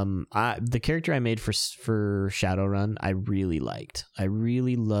 But the character I made for Shadowrun, I really liked. I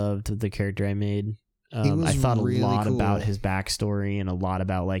really loved the character I made. I thought a lot about his backstory, and a lot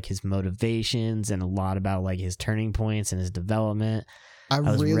about like his motivations, and a lot about like his turning points and his development. I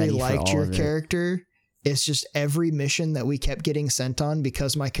really liked your character. It's just every mission that we kept getting sent on,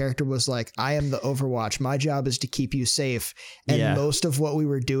 because my character was like, I am the Overwatch. My job is to keep you safe. And most of what we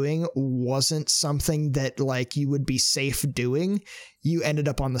were doing wasn't something that like you would be safe doing. You ended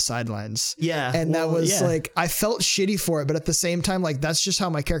up on the sidelines. Yeah. And that was like, I felt shitty for it, but at the same time, like, that's just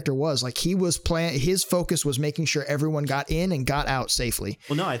how my character was. Like, he was his focus was making sure everyone got in and got out safely.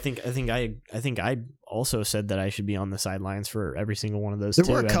 Well, no, I think I also said that I should be on the sidelines for every single one of those.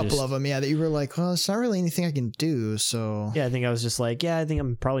 There were a couple of them, that you were like, well, it's not really anything I can do. So yeah, I think I was just like, I think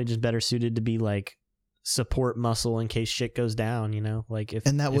I'm probably just better suited to be like support muscle in case shit goes down, you know, like if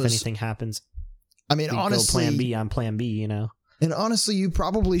anything happens. I mean, honestly, plan B, I'm plan B, you know. And honestly, you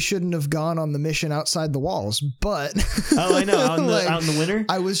probably shouldn't have gone on the mission outside the walls, but oh, I know, out in the winter.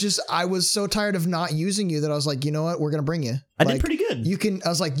 I was so tired of not using you that I was like, you know what, we're gonna bring you. I did pretty good. I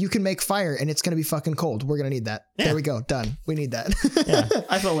was like, you can make fire, and it's gonna be fucking cold. We're gonna need that. Yeah. There we go, done. We need that. Yeah,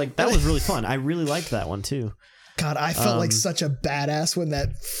 I felt like that was really fun. I really liked that one too. God, I felt like such a badass when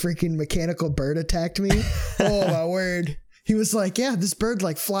that freaking mechanical bird attacked me. Oh my word. He was like, yeah, this bird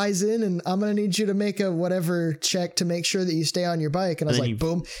like flies in, and I'm going to need you to make a whatever check to make sure that you stay on your bike. And I was like,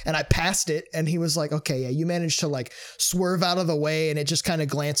 boom. And I passed it. And he was like, okay, yeah, you managed to like swerve out of the way, and it just kind of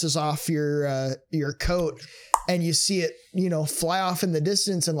glances off your coat, and you see it, you know, fly off in the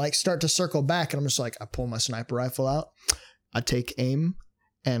distance and like start to circle back. And I'm just like, I pull my sniper rifle out, I take aim,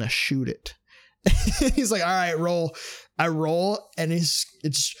 and I shoot it. He's like, all right, roll. I roll, and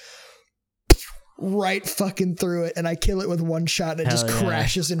it's right fucking through it, and I kill it with one shot, and it just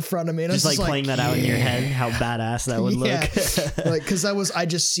crashes in front of me. And just like playing that out in your head, how badass that would look. Like, because I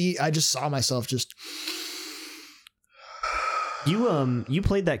just saw myself just. You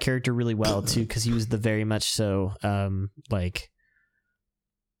played that character really well too, because he was the very much so like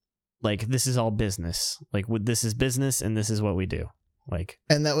this is all business. Like, this is business, and this is what we do. Like,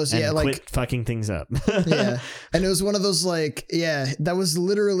 and that was like quit fucking things up. Yeah, and it was one of those like, that was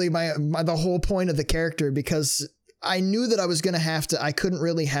literally my the whole point of the character, because I knew that I was gonna have to. I couldn't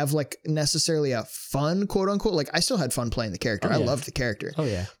really have like necessarily a fun quote unquote. Like, I still had fun playing the character. I loved the character. Oh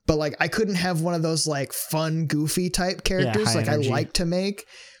yeah, but like I couldn't have one of those like fun goofy type characters like energy. I like to make,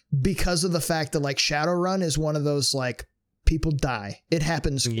 because of the fact that like Shadowrun is one of those like. People die. It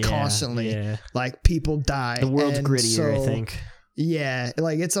happens constantly. Yeah. Like, people die. The world's grittier, I think. Yeah,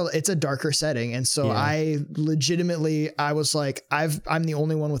 like it's a darker setting, and so Yeah. I was like, I'm the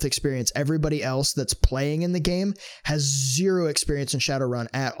only one with experience. Everybody else that's playing in the game has zero experience in Shadowrun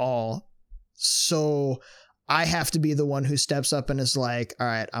at all. So I have to be the one who steps up and is like, all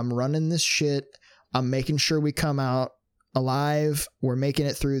right, I'm running this shit. I'm making sure we come out alive. We're making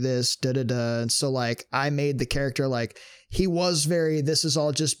it through this. And so like I made the character like he was very, this is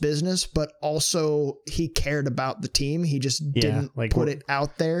all just business, but also he cared about the team. He just didn't like put it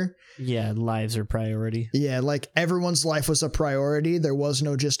out there. Yeah, lives are priority. Yeah, like everyone's life was a priority. There was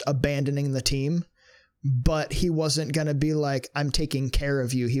no just abandoning the team. But he wasn't going to be like, I'm taking care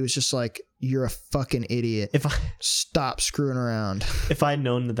of you. He was just like, you're a fucking idiot. Stop screwing around. If I'd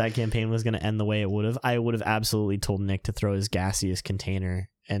known that campaign was going to end the way it would have, I would have absolutely told Nick to throw his gaseous container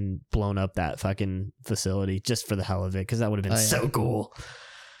and blown up that fucking facility just for the hell of it, because that would have been so cool.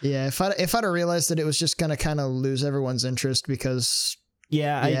 Yeah, if I'd have realized that it was just going to kind of lose everyone's interest because...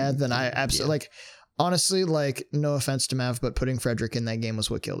 then I absolutely... Like, honestly, like, no offense to Mav, but putting Frederick in that game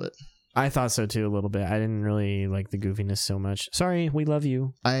was what killed it. I thought so too a little bit. I didn't really like the goofiness so much. Sorry, we love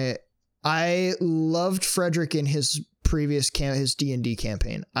you. I loved Frederick in his previous his D&D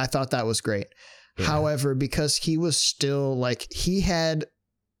campaign. I thought that was great. Yeah. However, because he was still like he's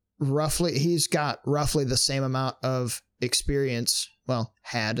got roughly the same amount of experience. Well,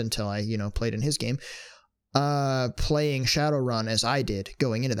 had until I, played in his game, playing Shadowrun as I did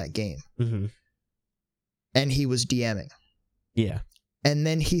going into that game. Mm-hmm. And he was DMing. Yeah. And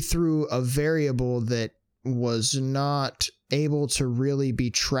then he threw a variable that was not able to really be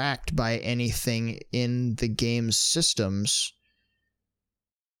tracked by anything in the game's systems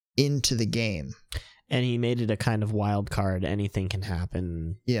into the game. And he made it a kind of wild card, anything can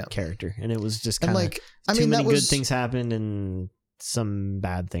happen character. And it was just kind of too many good things happened and some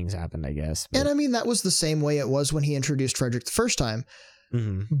bad things happened, I guess. But. And I mean, that was the same way it was when he introduced Frederick the first time.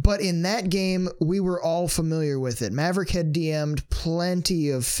 Mm-hmm. But in that game, we were all familiar with it. Maverick had DM'd plenty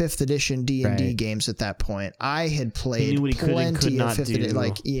of 5th edition D&D games at that point. I had played plenty of 5th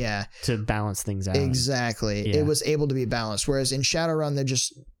edition. To balance things out. Exactly. Yeah. It was able to be balanced. Whereas in Shadowrun,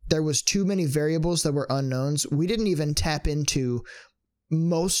 there was too many variables that were unknowns. We didn't even tap into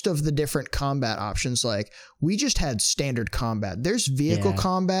most of the different combat options. Like, we just had standard combat. There's vehicle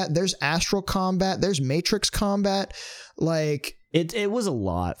combat. There's astral combat. There's matrix combat. Like... It was a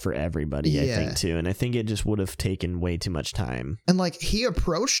lot for everybody, I think, too. And I think it just would have taken way too much time. And, like, he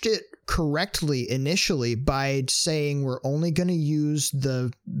approached it correctly initially by saying we're only going to use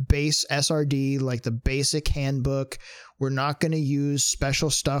the base SRD, like the basic handbook. We're not going to use special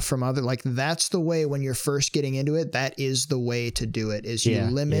stuff from other... Like, that's the way when you're first getting into it. That is the way to do it, is you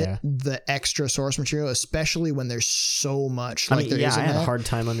limit the extra source material, especially when there's so much. I had a hard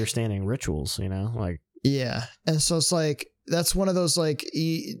time understanding rituals, like... Yeah. And so it's like... That's one of those, like,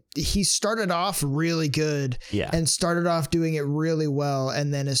 he started off really good and started off doing it really well.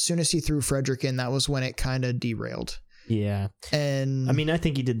 And then as soon as he threw Frederick in, that was when it kind of derailed. Yeah. And I mean, I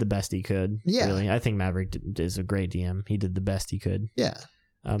think he did the best he could. Yeah. Really. I think Maverick is a great DM. He did the best he could. Yeah.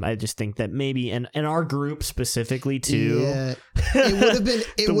 I just think that maybe, and our group specifically too. Yeah.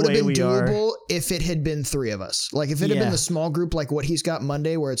 It would have been doable if it had been 3 of us. Like if it had been the small group, like what he's got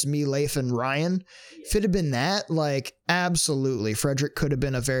Monday, where it's me, Leif, and Ryan. If it had been that, like absolutely, Frederick could have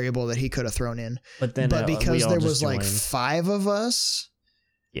been a variable that he could have thrown in. But because there was like 5 of us,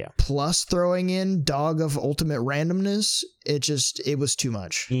 plus throwing in Dog of Ultimate Randomness, it was too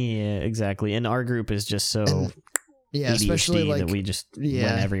much. Yeah, exactly. And our group is just so. Yeah, ADHD, especially like that we just went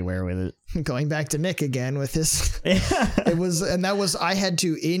everywhere with it. Going back to Nick again with his, I had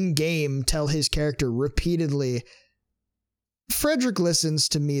to in game tell his character repeatedly, Frederick listens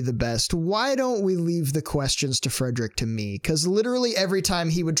to me the best. Why don't we leave the questions to Frederick to me? Because literally every time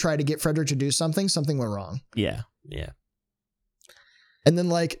he would try to get Frederick to do something went wrong. Yeah. And then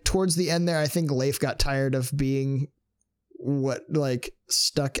like towards the end there, I think Leif got tired of being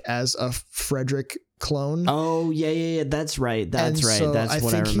stuck as a Frederick clone. Oh yeah, that's right. That's what I remember too. I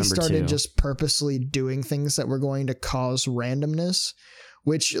think he started just purposely doing things that were going to cause randomness,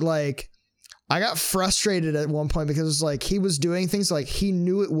 which like I got frustrated at one point because it's like he was doing things like he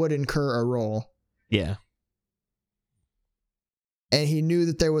knew it would incur a roll. Yeah. And he knew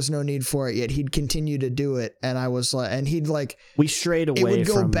that there was no need for it, yet he'd continue to do it. And I was like, and he'd like, we strayed away. It would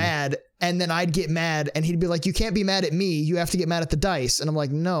go bad. And then I'd get mad and he'd be like, you can't be mad at me. You have to get mad at the dice. And I'm like,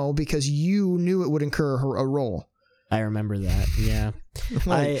 no, because you knew it would incur a roll. I remember that. Yeah.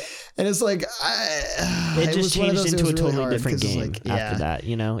 And it's like, it just changed into a totally different game after that.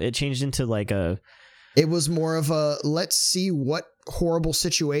 It changed into like a. It was more of a, let's see what horrible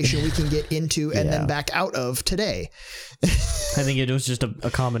situation we can get into and then back out of today. I think it was just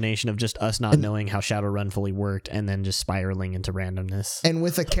a combination of just us not knowing how Shadowrun fully worked and then just spiraling into randomness. And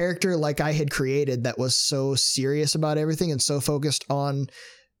with a character like I had created that was so serious about everything and so focused on,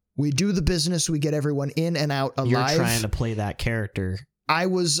 we do the business, we get everyone in and out alive. You're trying to play that character. I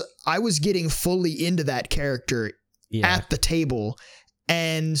was getting fully into that character at the table.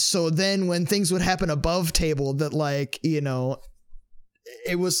 And so then when things would happen above table that, like, you know,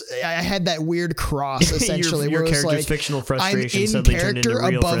 it was, I had that weird cross essentially your where it was character's like, fictional frustration I'm in suddenly turned into character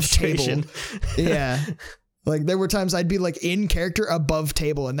real above frustration. table. Yeah. Like there were times I'd be like in character above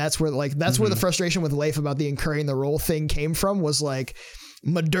table. And that's where where the frustration with Leif about the incurring the role thing came from, was like,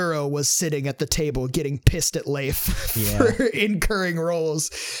 Maduro was sitting at the table getting pissed at Leif for incurring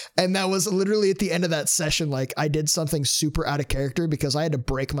roles. And that was literally at the end of that session. Like I did something super out of character because I had to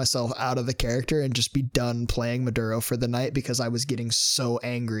break myself out of the character and just be done playing Maduro for the night because I was getting so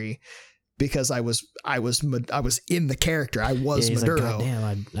angry because I was in the character. I was Maduro. Like, God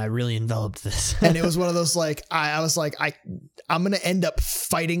damn, I really enveloped this. And it was one of those, like, I was like, I'm going to end up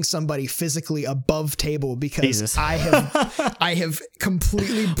fighting somebody physically above table because I have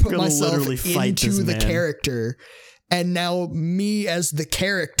completely put myself into the character. And now me as the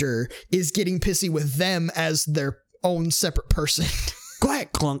character is getting pissy with them as their own separate person.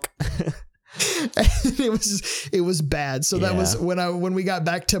 Quiet, clunk. it was bad. So that was when we got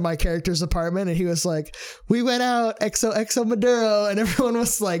back to my character's apartment and he was like, we went out XOXO Maduro, and everyone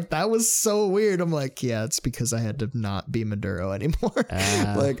was like, that was so weird. I'm like, yeah, it's because I had to not be Maduro anymore.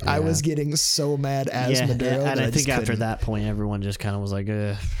 I was getting so mad as Maduro. And I think after that point, everyone just kind of was like,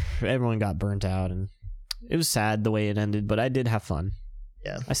 everyone got burnt out, and it was sad the way it ended, but I did have fun.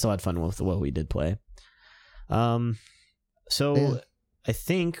 Yeah. I still had fun with what we did play. So I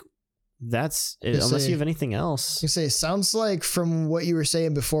think that's it, unless you have anything else. You say, sounds like from what you were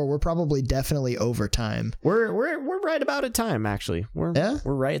saying before, we're probably definitely over time. We're right about at time, actually. We're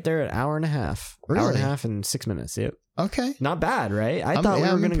right there at hour and a half. Really? Hour and a half and 6 minutes. Yep. Okay. Not bad, right? I thought we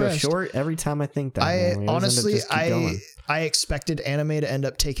were going to go short every time I think that. Honestly, I expected anime to end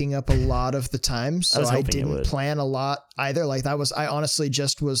up taking up a lot of the time, so I didn't plan a lot either. Like I honestly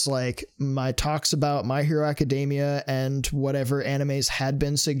just was like, my talks about My Hero Academia and whatever animes had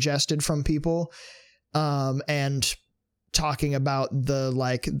been suggested from people, and talking about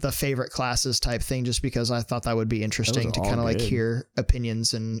the favorite classes type thing, just because I thought that would be interesting to kind of like hear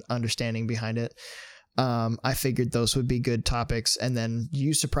opinions and understanding behind it. I figured those would be good topics, and then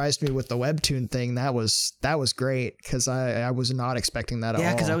you surprised me with the Webtoon thing. That was great because I was not expecting that at all.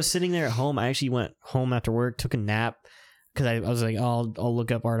 Yeah, because I was sitting there at home. I actually went home after work, took a nap, because I was like, oh, I'll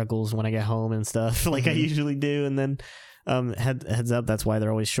look up articles when I get home and stuff, like I usually do. And then heads up, that's why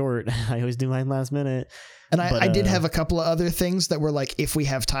they're always short. I always do mine last minute. And I did have a couple of other things that were like, if we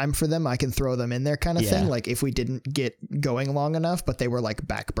have time for them, I can throw them in there kind of thing. Like if we didn't get going long enough, but they were like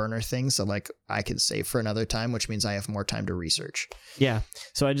back burner things. So like I could save for another time, which means I have more time to research. Yeah.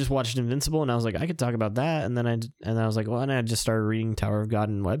 So I just watched Invincible and I was like, I could talk about that. And then I was like, well, and I just started reading Tower of God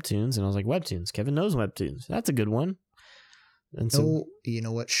and Webtoons, and I was like, Webtoons, Kevin knows Webtoons. That's a good one. And so, you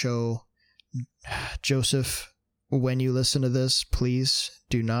know what show, Joseph, when you listen to this, please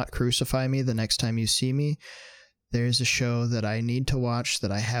do not crucify me the next time you see me. There's a show that I need to watch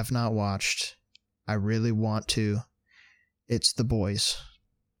that I have not watched. I really want to. It's The Boys.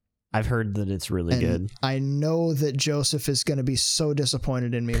 I've heard that it's really good. I know that Joseph is going to be so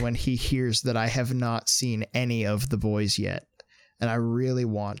disappointed in me when he hears that I have not seen any of The Boys yet. And I really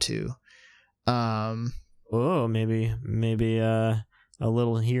want to. Maybe a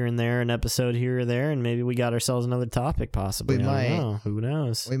little here and there, an episode here or there, and maybe we got ourselves another topic possibly. We might. Who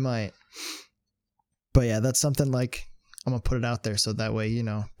knows? We might. But yeah, that's something like, I'm going to put it out there so that way, you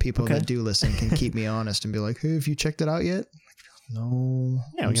know, people that do listen can keep me honest and be like, hey, have you checked it out yet? No.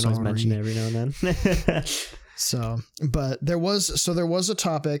 Yeah, we can always mention it every now and then. So, but there was a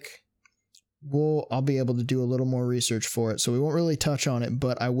topic. I'll be able to do a little more research for it. So we won't really touch on it,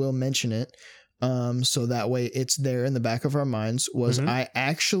 but I will mention it. So that way it's there in the back of our minds. I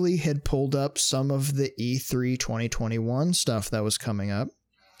actually had pulled up some of the E3 2021 stuff that was coming up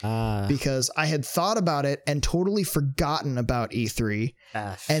because I had thought about it and totally forgotten about E3.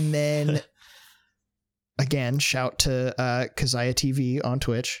 And then again, shout to Kazaya TV on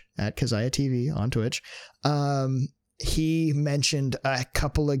Twitch, at Kazaya TV on Twitch. He mentioned a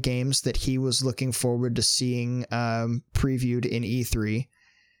couple of games that he was looking forward to seeing previewed in E3.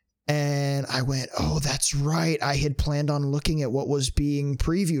 And I went, oh, that's right. I had planned on looking at what was being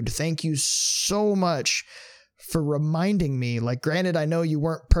previewed. Thank you so much for reminding me. Like, granted, I know you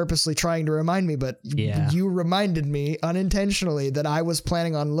weren't purposely trying to remind me, but you reminded me unintentionally that I was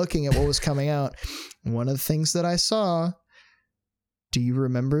planning on looking at what was coming out. One of the things that I saw, do you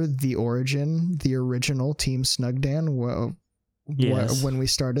remember the original Team Snugdan? Yes. When we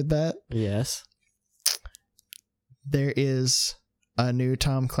started that? Yes. There is a new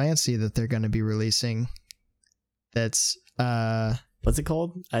Tom Clancy that they're going to be releasing. That's what's it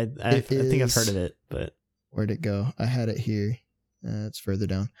called? I think I've heard of it, but where'd it go? I had it here. It's further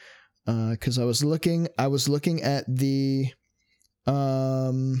down. Because I was looking at the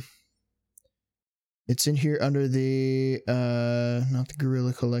it's in here under the not the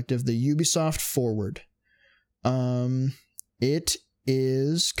Guerrilla Collective, the Ubisoft Forward. It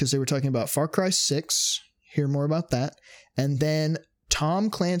is, because they were talking about Far Cry 6. Hear more about that. And then Tom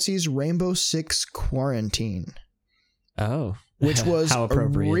Clancy's Rainbow Six Quarantine. Oh. Which was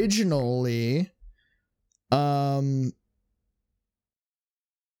originally what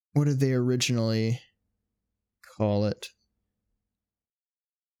did they originally call it?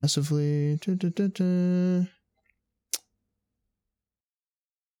 Massively.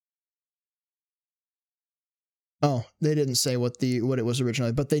 Oh, they didn't say what it was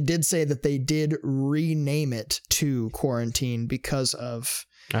originally, but they did say that they did rename it to Quarantine because of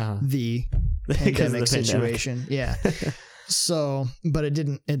the pandemic situation. Yeah. So, but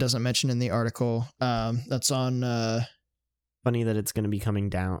it doesn't mention in the article. That's on funny that it's going to be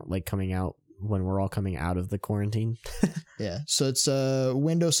coming out when we're all coming out of the quarantine. Yeah. So it's a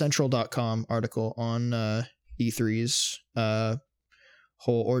windowscentral.com article on E3's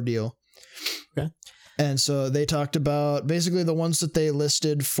whole ordeal. Okay. And so they talked about basically the ones that they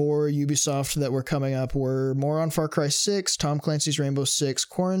listed for Ubisoft that were coming up were more on Far Cry 6, Tom Clancy's Rainbow Six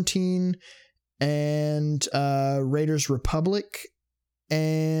Quarantine, and Raiders Republic,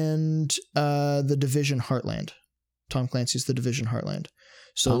 and The Division Heartland. Tom Clancy's The Division Heartland.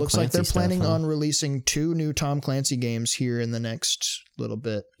 So it looks like they're planning on releasing 2 new Tom Clancy games here in the next little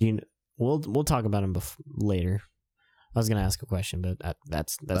bit. We'll talk about them later. I was going to ask a question, but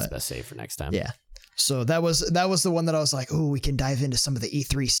that's best save for next time. Yeah. So that was the one that I was like, oh, we can dive into some of the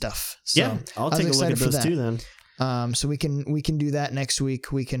E3 stuff. So yeah, I'll take a look at those too then. So we can do that next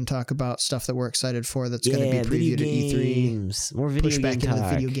week. We can talk about stuff that we're excited for that's going to be previewed at E3. More video push back game into talk.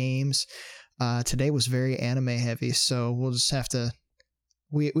 the video games. Today was very anime heavy, so we'll just have to.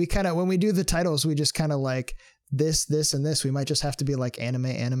 We kind of, when we do the titles, we just kind of like this, and this. We might just have to be like anime,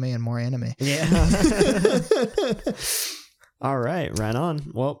 and more anime. Yeah. All right, right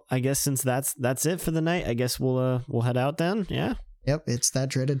on. Well, I guess since that's it for the night, I guess we'll head out then. Yeah. Yep, it's that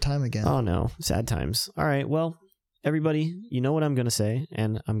dreaded time again. Oh no, sad times. All right, well, everybody, you know what I'm gonna say,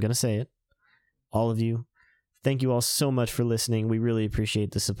 and I'm gonna say it. All of you, thank you all so much for listening. We really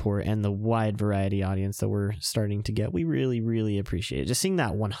appreciate the support and the wide variety audience that we're starting to get. We really, really appreciate it. Just seeing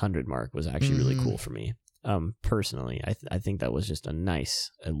that 100 mark was actually really cool for me. Personally, I think that was just a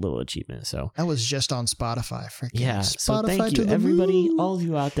nice little achievement. So that was just on Spotify. Yeah. Spotify, so thank you, everybody, all of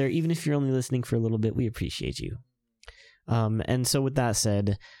you out there. Even if you're only listening for a little bit, we appreciate you. And so with that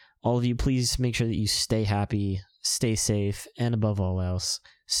said, all of you, please make sure that you stay happy, stay safe, and above all else,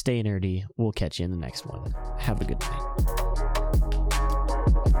 stay nerdy. We'll catch you in the next one. Have a good night.